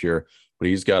time this year, but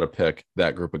he's got to pick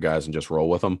that group of guys and just roll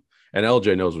with them. And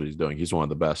LJ knows what he's doing. He's one of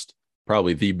the best,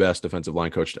 probably the best defensive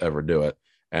line coach to ever do it.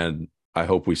 And I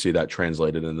hope we see that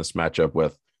translated in this matchup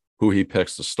with who he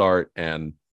picks to start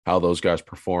and how those guys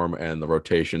perform and the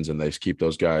rotations, and they keep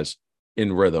those guys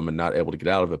in rhythm and not able to get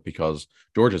out of it, because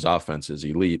Georgia's offense is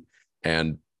elite.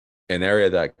 And an area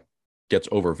that gets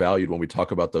overvalued when we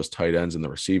talk about those tight ends in the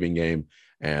receiving game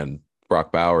and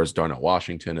Brock Bowers, Darnell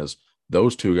Washington, is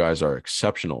those two guys are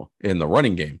exceptional in the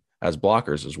running game as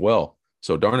blockers as well.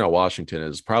 So Darnell Washington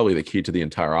is probably the key to the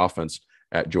entire offense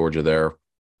at Georgia there.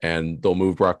 And they'll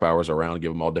move Brock Bowers around,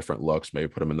 give him all different looks, maybe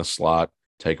put him in the slot,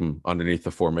 take him underneath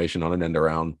the formation on an end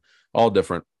around, all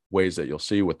different ways that you'll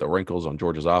see with the wrinkles on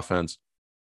Georgia's offense.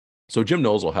 So Jim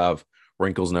Knowles will have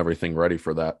wrinkles and everything ready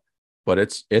for that. But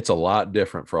it's a lot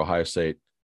different for Ohio State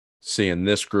seeing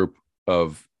this group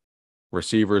of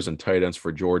receivers and tight ends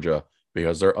for Georgia,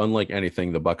 because they're unlike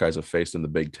anything the Buckeyes have faced in the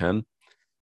Big Ten.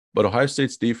 But Ohio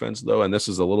State's defense, though, and this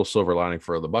is a little silver lining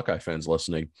for the Buckeye fans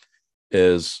listening,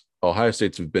 is Ohio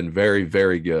State's been very,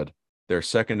 very good. They're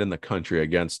second in the country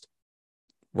against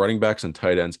running backs and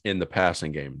tight ends in the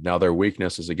passing game. Now, their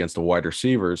weakness is against the wide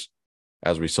receivers,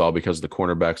 as we saw, because the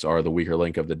cornerbacks are the weaker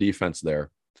link of the defense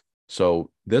there. So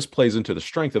this plays into the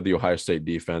strength of the Ohio State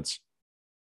defense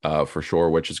for sure,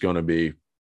 which is going to be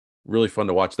really fun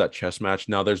to watch that chess match.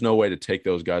 Now, there's no way to take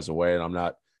those guys away, and I'm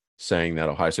not saying that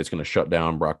Ohio State's going to shut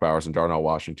down Brock Bowers and Darnell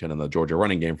Washington in the Georgia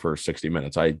running game for 60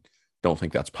 minutes. I don't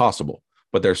think that's possible,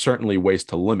 but there's certainly ways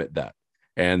to limit that.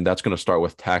 And that's going to start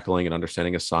with tackling and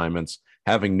understanding assignments,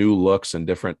 having new looks and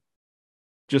different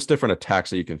attacks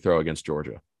that you can throw against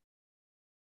Georgia.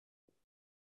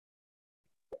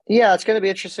 Yeah, it's going to be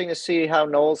interesting to see how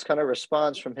Knowles kind of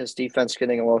responds from his defense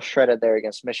getting a little shredded there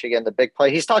against Michigan. The big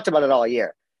play, he's talked about it all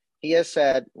year. He has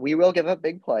said, we will give up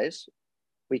big plays.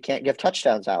 We can't give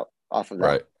touchdowns out off of them.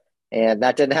 Right. And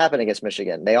that didn't happen against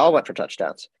Michigan. They all went for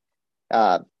touchdowns.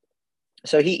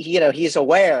 So he's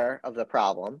aware of the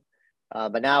problem,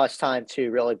 but now it's time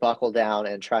to really buckle down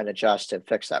and try and adjust and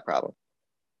fix that problem.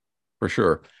 For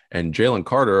sure. And Jalen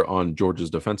Carter on Georgia's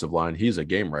defensive line, he's a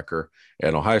game wrecker.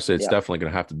 And Ohio State's definitely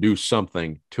going to have to do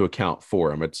something to account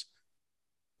for him.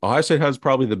 Ohio State has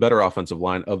probably the better offensive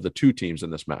line of the two teams in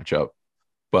this matchup,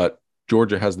 but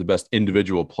Georgia has the best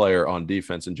individual player on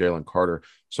defense in Jalen Carter.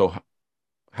 So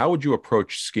how would you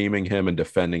approach scheming him and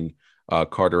defending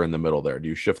Carter in the middle there? Do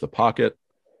you shift the pocket?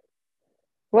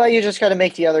 Well, you just got to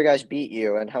make the other guys beat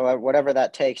you, and whatever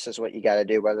that takes is what you got to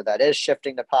do. Whether that is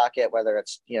shifting the pocket, whether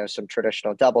it's some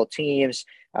traditional double teams,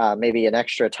 maybe an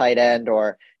extra tight end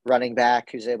or running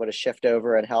back who's able to shift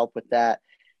over and help with that.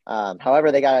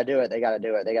 However they got to do it, they got to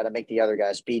do it. They got to make the other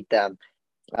guys beat them.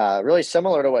 Really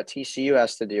similar to what TCU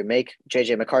has to do. Make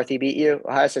JJ McCarthy beat you.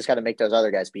 Ohio State's got to make those other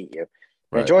guys beat you.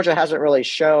 Right. And Georgia hasn't really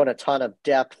shown a ton of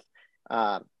depth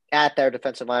at their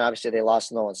defensive line. Obviously, they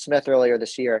lost Nolan Smith earlier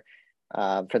this year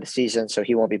for the season, so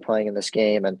he won't be playing in this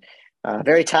game. And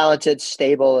very talented,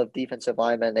 stable of defensive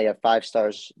linemen. They have 5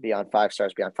 stars beyond 5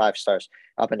 stars beyond 5 stars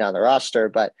up and down the roster.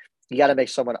 But you got to make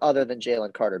someone other than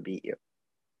Jalen Carter beat you.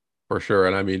 For sure.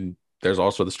 And I mean, there's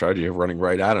also the strategy of running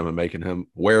right at him and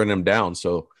wearing him down.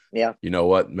 So, yeah, you know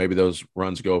what? Maybe those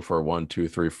runs go for 1, 2,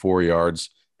 3, 4 yards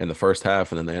in the first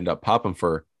half, and then they end up popping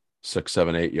for 6,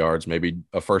 7, 8 yards, maybe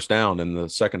a first down in the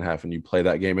second half, and you play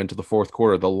that game into the fourth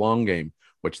quarter, the long game,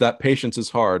 which that patience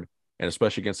is hard, and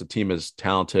especially against a team as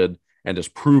talented and as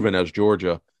proven as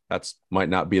Georgia, that's might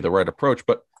not be the right approach,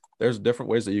 but there's different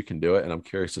ways that you can do it, and I'm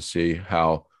curious to see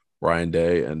how Ryan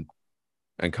Day and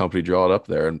company draw it up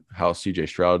there and how CJ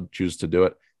Stroud chooses to do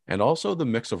it, and also the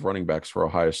mix of running backs for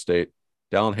Ohio State.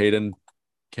 Dallin Hayden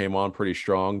came on pretty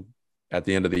strong at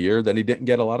the end of the year. Then he didn't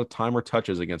get a lot of time or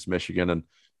touches against Michigan, and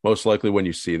most likely when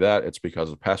you see that, it's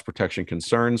because of pass protection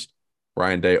concerns.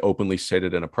 Ryan Day openly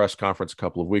stated in a press conference a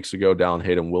couple of weeks ago, Dallin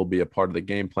Hayden will be a part of the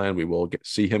game plan. We will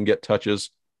see him get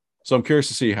touches. So I'm curious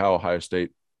to see how Ohio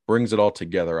State brings it all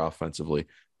together offensively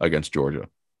against Georgia.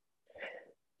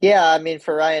 Yeah, I mean,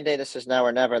 for Ryan Day, this is now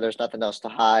or never. There's nothing else to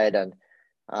hide, and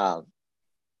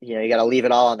you got to leave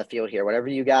it all on the field here. Whatever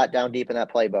you got down deep in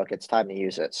that playbook, it's time to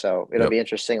use it. So it'll be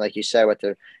interesting, like you said, with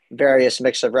the various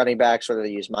mix of running backs, whether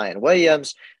they use Mayan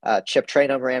Williams, Chip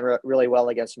Trayanum ran really well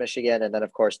against Michigan, and then,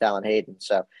 of course, Dallin Hayden.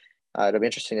 So it'll be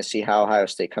interesting to see how Ohio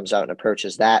State comes out and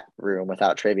approaches that room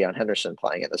without Travion Henderson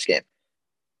playing in this game.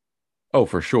 Oh,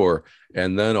 for sure.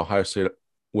 And then Ohio State,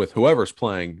 with whoever's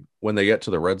playing, when they get to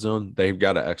the red zone, they've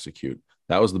got to execute.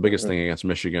 That was the biggest thing against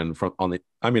Michigan.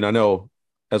 I know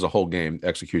as a whole game,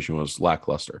 execution was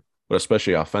lackluster, but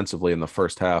especially offensively in the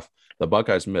first half, the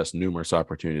Buckeyes missed numerous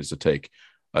opportunities to take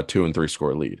a 2 and 3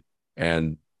 score lead,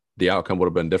 and the outcome would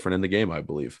have been different in the game, I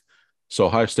believe. So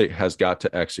Ohio State has got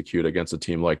to execute against a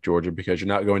team like Georgia because you're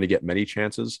not going to get many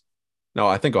chances. Now,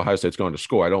 I think Ohio State's going to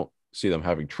score. I don't see them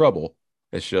having trouble.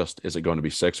 It's just, is it going to be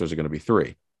 6 or is it going to be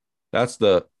 3? That's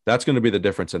going to be the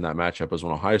difference in that matchup, is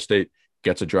when Ohio State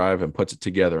gets a drive and puts it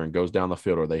together and goes down the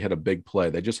field, or they hit a big play.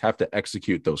 They just have to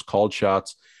execute those called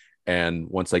shots. And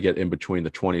once they get in between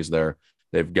the 20s there,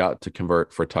 they've got to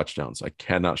convert for touchdowns. I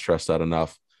cannot stress that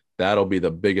enough. That'll be the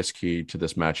biggest key to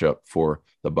this matchup for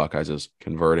the Buckeyes, is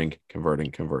converting.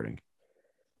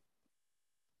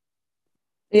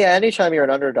 Yeah, anytime you're an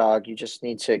underdog, you just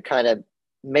need to kind of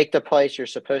make the plays you're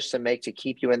supposed to make to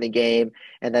keep you in the game,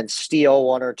 and then steal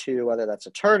 1 or 2, whether that's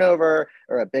a turnover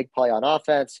or a big play on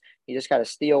offense. You just got to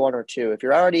steal 1 or 2. If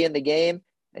you're already in the game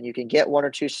and you can get 1 or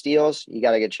 2 steals, you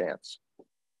got a good chance.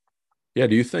 Yeah.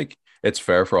 Do you think it's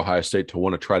fair for Ohio State to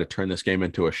want to try to turn this game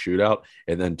into a shootout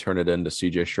and then turn it into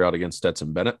CJ Stroud against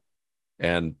Stetson Bennett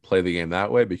and play the game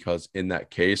that way? Because in that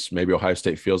case, maybe Ohio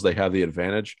State feels they have the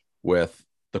advantage with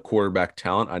the quarterback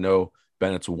talent. I know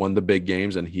Bennett's won the big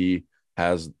games and he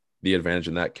has the advantage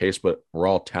in that case, but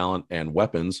raw talent and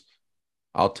weapons,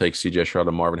 I'll take CJ Stroud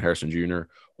and Marvin Harrison Jr.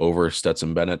 over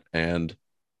Stetson Bennett and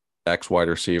wide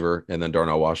receiver, and then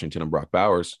Darnell Washington and Brock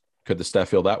Bowers. Could the staff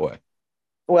feel that way?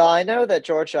 Well, I know that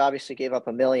Georgia obviously gave up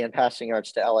 1 million passing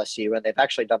yards to LSU, and they've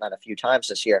actually done that a few times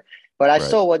this year. But I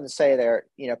still wouldn't say they're,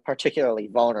 particularly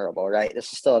vulnerable, right?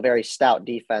 This is still a very stout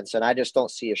defense, and I just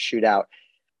don't see a shootout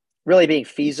really being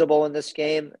feasible in this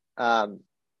game.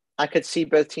 I could see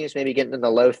both teams maybe getting in the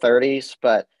low 30s,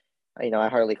 but, I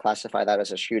hardly classify that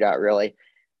as a shootout, really.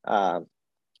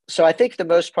 So I think the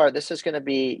most part, this is going to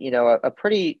be, a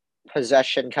pretty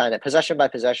possession by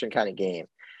possession kind of game.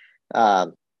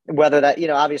 Whether that,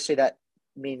 obviously that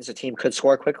means a team could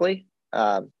score quickly.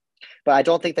 But I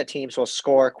don't think that teams will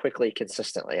score quickly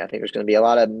consistently. I think there's going to be a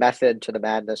lot of method to the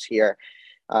madness here.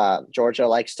 Georgia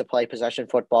likes to play possession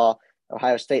football.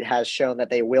 Ohio State has shown that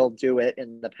they will do it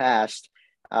in the past,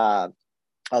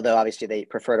 although obviously they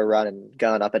prefer to run and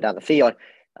gun up and down the field.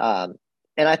 And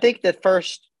I think the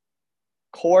first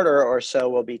quarter or so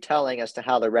will be telling as to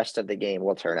how the rest of the game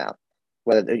will turn out,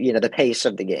 whether the pace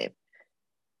of the game.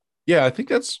 Yeah, I think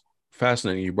that's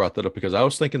fascinating you brought that up, because I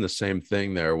was thinking the same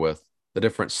thing there with the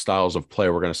different styles of play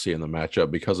we're going to see in the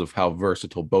matchup because of how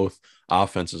versatile both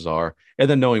offenses are. And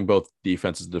then knowing both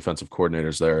defenses and defensive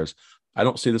coordinators there is, I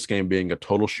don't see this game being a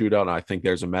total shootout. And I think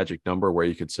there's a magic number where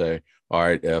you could say, all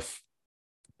right, if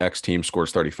X team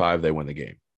scores 35, they win the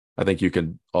game. I think you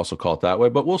can also call it that way,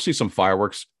 but we'll see some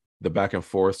fireworks, the back and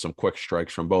forth, some quick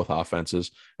strikes from both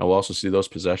offenses. And we'll also see those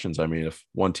possessions. I mean, if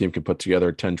one team can put together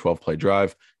a 10, 12 play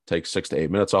drive, take 6 to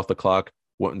 8 minutes off the clock,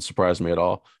 wouldn't surprise me at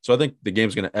all. So I think the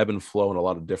game's going to ebb and flow in a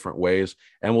lot of different ways,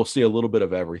 and we'll see a little bit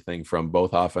of everything from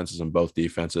both offenses and both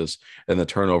defenses. And the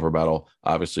turnover battle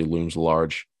obviously looms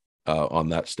large on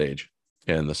that stage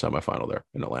in the semifinal there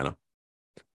in Atlanta.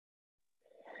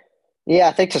 Yeah,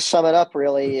 I think to sum it up,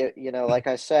 really, like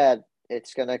I said,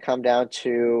 it's going to come down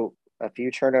to a few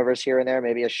turnovers here and there,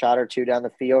 maybe a shot or two down the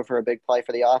field for a big play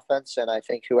for the offense. And I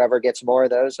think whoever gets more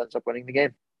of those ends up winning the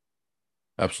game.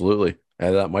 Absolutely.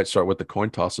 And that might start with the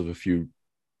coin toss of if you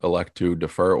elect to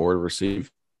defer or receive.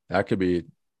 That could be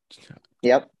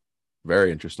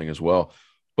very interesting as well.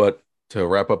 But to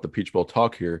wrap up the Peach Bowl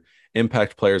talk here,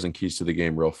 impact players and keys to the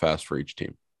game real fast for each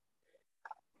team.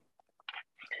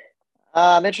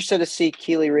 I'm interested to see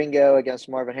Keely Ringo against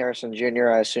Marvin Harrison Jr.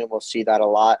 I assume we'll see that a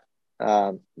lot.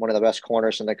 One of the best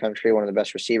corners in the country, one of the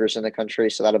best receivers in the country.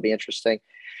 So that'll be interesting.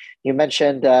 You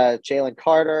mentioned Jalen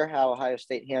Carter, how Ohio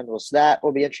State handles that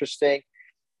will be interesting.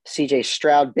 CJ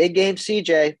Stroud, big game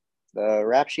CJ. The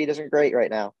rap sheet isn't great right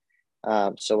now.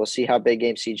 So we'll see how big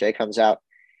game CJ comes out.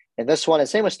 And this one, and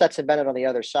same with Stetson Bennett on the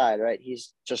other side, right?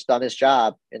 He's just done his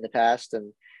job in the past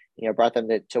and, brought them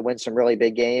to win some really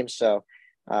big games. So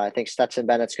I think Stetson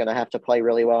Bennett's going to have to play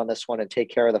really well in this one and take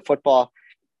care of the football.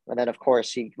 And then, of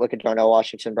course, you look at Darnell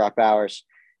Washington, Brock Bowers.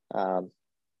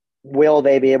 Will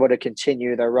they be able to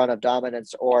continue their run of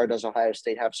dominance, or does Ohio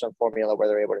State have some formula where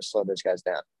they're able to slow those guys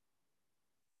down?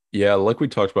 Yeah, like we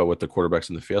talked about with the quarterbacks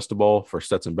in the Fiesta Bowl, for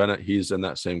Stetson Bennett, he's in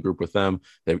that same group with them.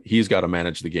 He's got to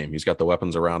manage the game. He's got the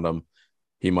weapons around him.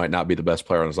 He might not be the best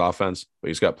player on his offense, but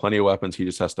he's got plenty of weapons. He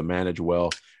just has to manage well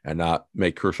and not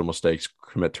make crucial mistakes,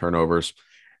 commit turnovers.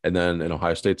 And then in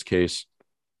Ohio State's case,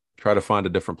 try to find a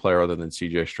different player other than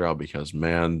CJ Stroud, because,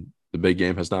 man, the big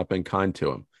game has not been kind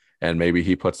to him. And maybe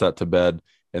he puts that to bed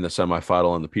in the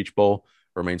semifinal in the Peach Bowl.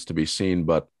 Remains to be seen.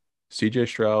 But CJ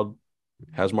Stroud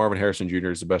has Marvin Harrison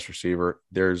Jr. as the best receiver.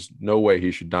 There's no way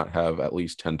he should not have at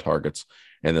least 10 targets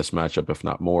in this matchup, if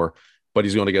not more. But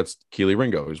he's going against Keely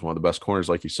Ringo, who's one of the best corners,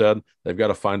 like you said. They've got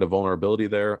to find a vulnerability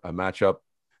there, a matchup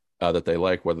that they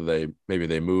like, whether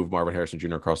they move Marvin Harrison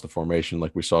Jr. across the formation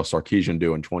like we saw Sarkisian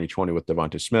do in 2020 with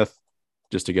Devontae Smith,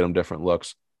 just to get him different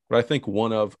looks. But I think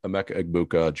one of Emeka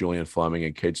Egbuka, Julian Fleming,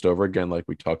 and Cade Stover, again, like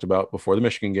we talked about before the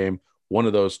Michigan game, one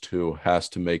of those two has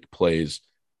to make plays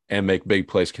and make big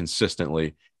plays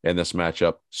consistently in this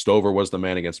matchup. Stover was the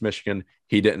man against Michigan.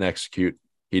 He didn't execute.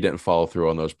 He didn't follow through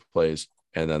on those plays,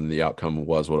 and then the outcome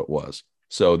was what it was.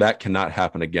 So that cannot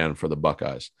happen again for the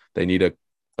Buckeyes. They need a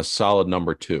solid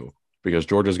number two, because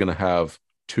Georgia's going to have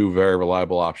two very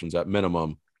reliable options at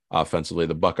minimum offensively.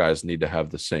 The Buckeyes need to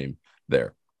have the same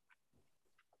there.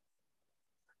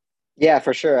 Yeah,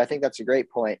 for sure. I think that's a great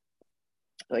point.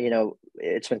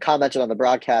 It's been commented on the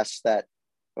broadcast that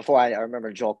before, I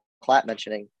remember Joel Klatt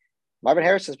mentioning Marvin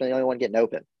Harrison's been the only one getting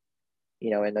open,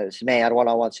 in those man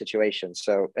one-on-one situations.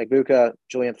 So Egbuka,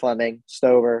 Julian Fleming,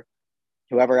 Stover,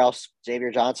 whoever else,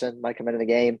 Xavier Johnson might come into the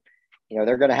game.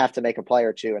 They're going to have to make a play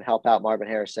or two and help out Marvin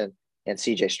Harrison and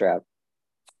CJ Stroud.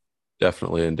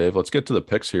 Definitely. And Dave, let's get to the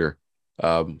picks here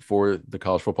for the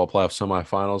college football playoff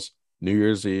semifinals. New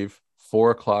Year's Eve,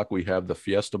 4:00, we have the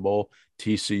Fiesta Bowl,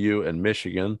 TCU and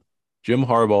Michigan. Jim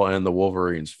Harbaugh and the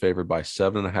Wolverines favored by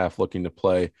 7.5, looking to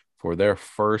play for their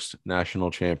first national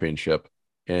championship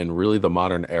in really the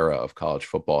modern era of college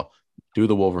football. Do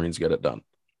the Wolverines get it done?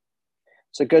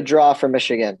 It's a good draw for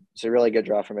Michigan. It's a really good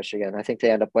draw for Michigan. I think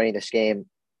they end up winning this game,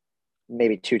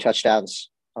 maybe 2 touchdowns.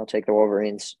 I'll take the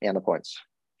Wolverines and the points.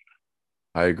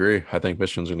 I agree. I think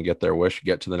Michigan's going to get their wish,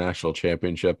 get to the national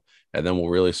championship, and then we'll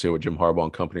really see what Jim Harbaugh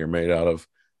and company are made out of.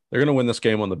 They're going to win this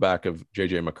game on the back of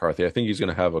J.J. McCarthy. I think he's going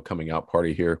to have a coming out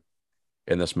party here.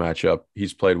 in this matchup.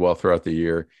 He's played well throughout the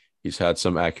year. He's had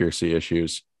some accuracy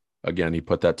issues. Again, he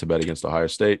put that to bed against Ohio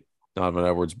State. Donovan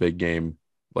Edwards, big game.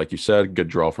 Like you said, good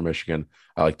draw for Michigan.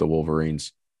 I like the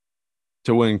Wolverines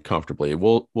to win comfortably.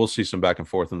 We'll see some back and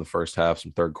forth in the first half,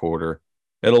 some third quarter.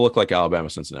 It'll look like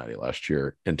Alabama-Cincinnati last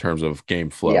year in terms of game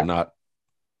flow, not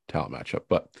talent matchup.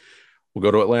 But we'll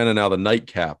go to Atlanta now, the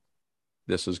nightcap.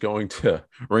 This is going to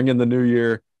ring in the new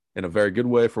year in a very good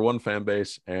way for one fan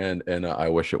base, and I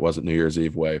wish it wasn't New Year's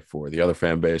Eve way for the other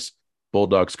fan base.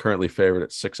 Bulldogs currently favored at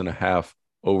 6.5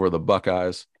 over the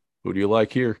Buckeyes. Who do you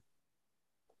like here?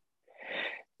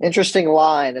 Interesting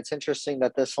line. It's interesting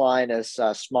that this line is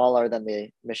smaller than the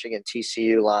Michigan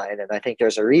TCU line, and I think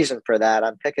there's a reason for that.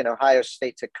 I'm picking Ohio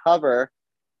State to cover.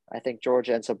 I think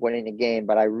Georgia ends up winning the game,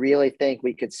 but I really think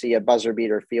we could see a buzzer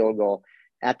beater field goal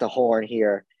at the horn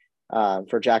here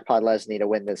for Jack Podlesny to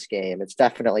win this game. It's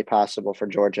definitely possible for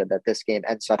Georgia that this game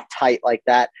ends up tight like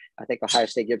that. I think Ohio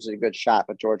State gives it a good shot,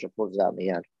 but Georgia pulls it out in the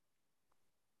end.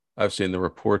 I've seen the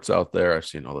reports out there. I've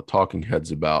seen all the talking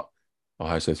heads about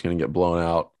Ohio State's going to get blown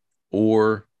out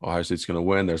or Ohio State's going to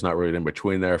win. There's not really in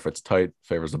between there. If it's tight,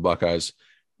 favors the Buckeyes.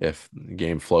 If the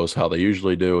game flows how they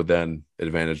usually do, then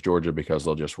advantage Georgia because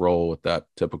they'll just roll with that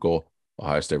typical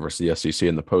Ohio State versus the SEC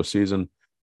in the postseason.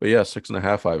 But yeah,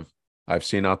 6.5. I've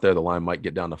seen out there the line might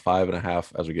get down to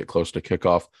 5.5 as we get close to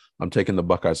kickoff. I'm taking the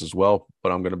Buckeyes as well,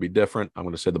 but I'm going to be different. I'm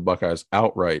going to say the Buckeyes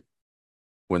outright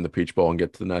win the Peach Bowl and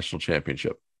get to the national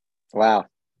championship. Wow.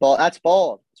 Well, that's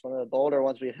bold. It's one of the bolder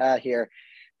ones we've had here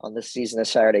on this season of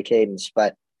Saturday Cadence.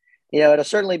 But, it'll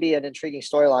certainly be an intriguing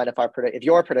storyline if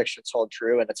your predictions hold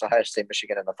true and it's Ohio State,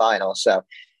 Michigan in the final. So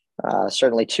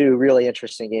certainly two really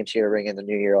interesting games here to ring in the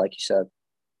new year, like you said.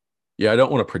 Yeah, I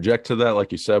don't want to project to that,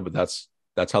 like you said, but that's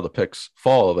how the picks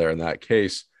fall there in that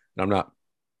case. And I'm not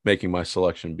making my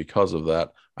selection because of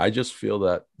that. I just feel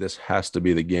that this has to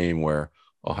be the game where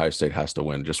Ohio State has to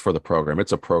win just for the program.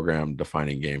 It's a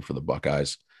program-defining game for the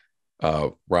Buckeyes.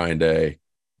 Ryan Day,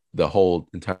 the whole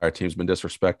entire team's been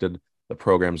disrespected. The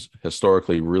program's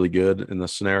historically really good in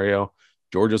this scenario.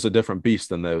 Georgia's a different beast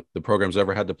than the program's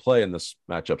ever had to play in this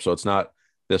matchup. So it's not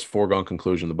this foregone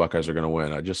conclusion the Buckeyes are going to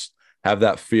win. I just have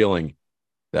that feeling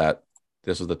that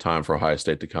this is the time for Ohio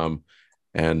State to come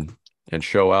and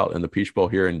show out in the Peach Bowl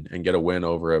here and get a win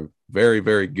over a very,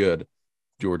 very good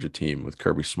Georgia team with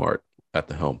Kirby Smart at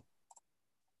the helm.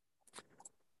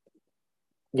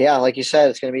 Yeah, like you said,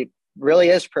 it's going to be really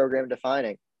is program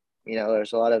defining.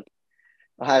 There's a lot of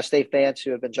Ohio State fans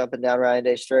who have been jumping down Ryan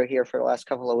Day's throat here for the last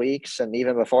couple of weeks and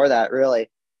even before that, really.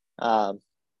 So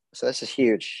this is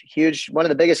huge. One of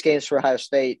the biggest games for Ohio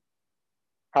State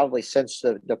probably since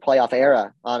the playoff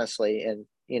era, honestly. And,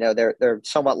 they're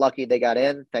somewhat lucky they got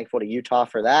in. Thankful to Utah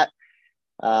for that.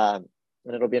 And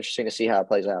it'll be interesting to see how it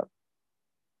plays out.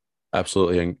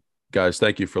 Absolutely. And guys,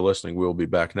 thank you for listening. We'll be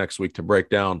back next week to break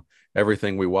down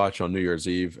everything we watch on New Year's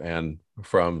Eve and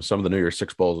from some of the New Year's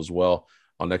Six Bowls as well.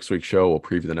 On next week's show, we'll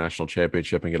preview the national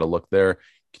championship and get a look there.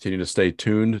 Continue to stay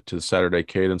tuned to the Saturday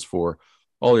Cadence for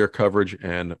all your coverage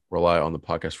and rely on the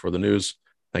podcast for the news.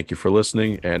 Thank you for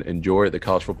listening and enjoy the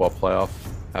college football playoff.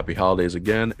 Happy holidays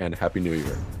again and Happy New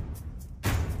Year.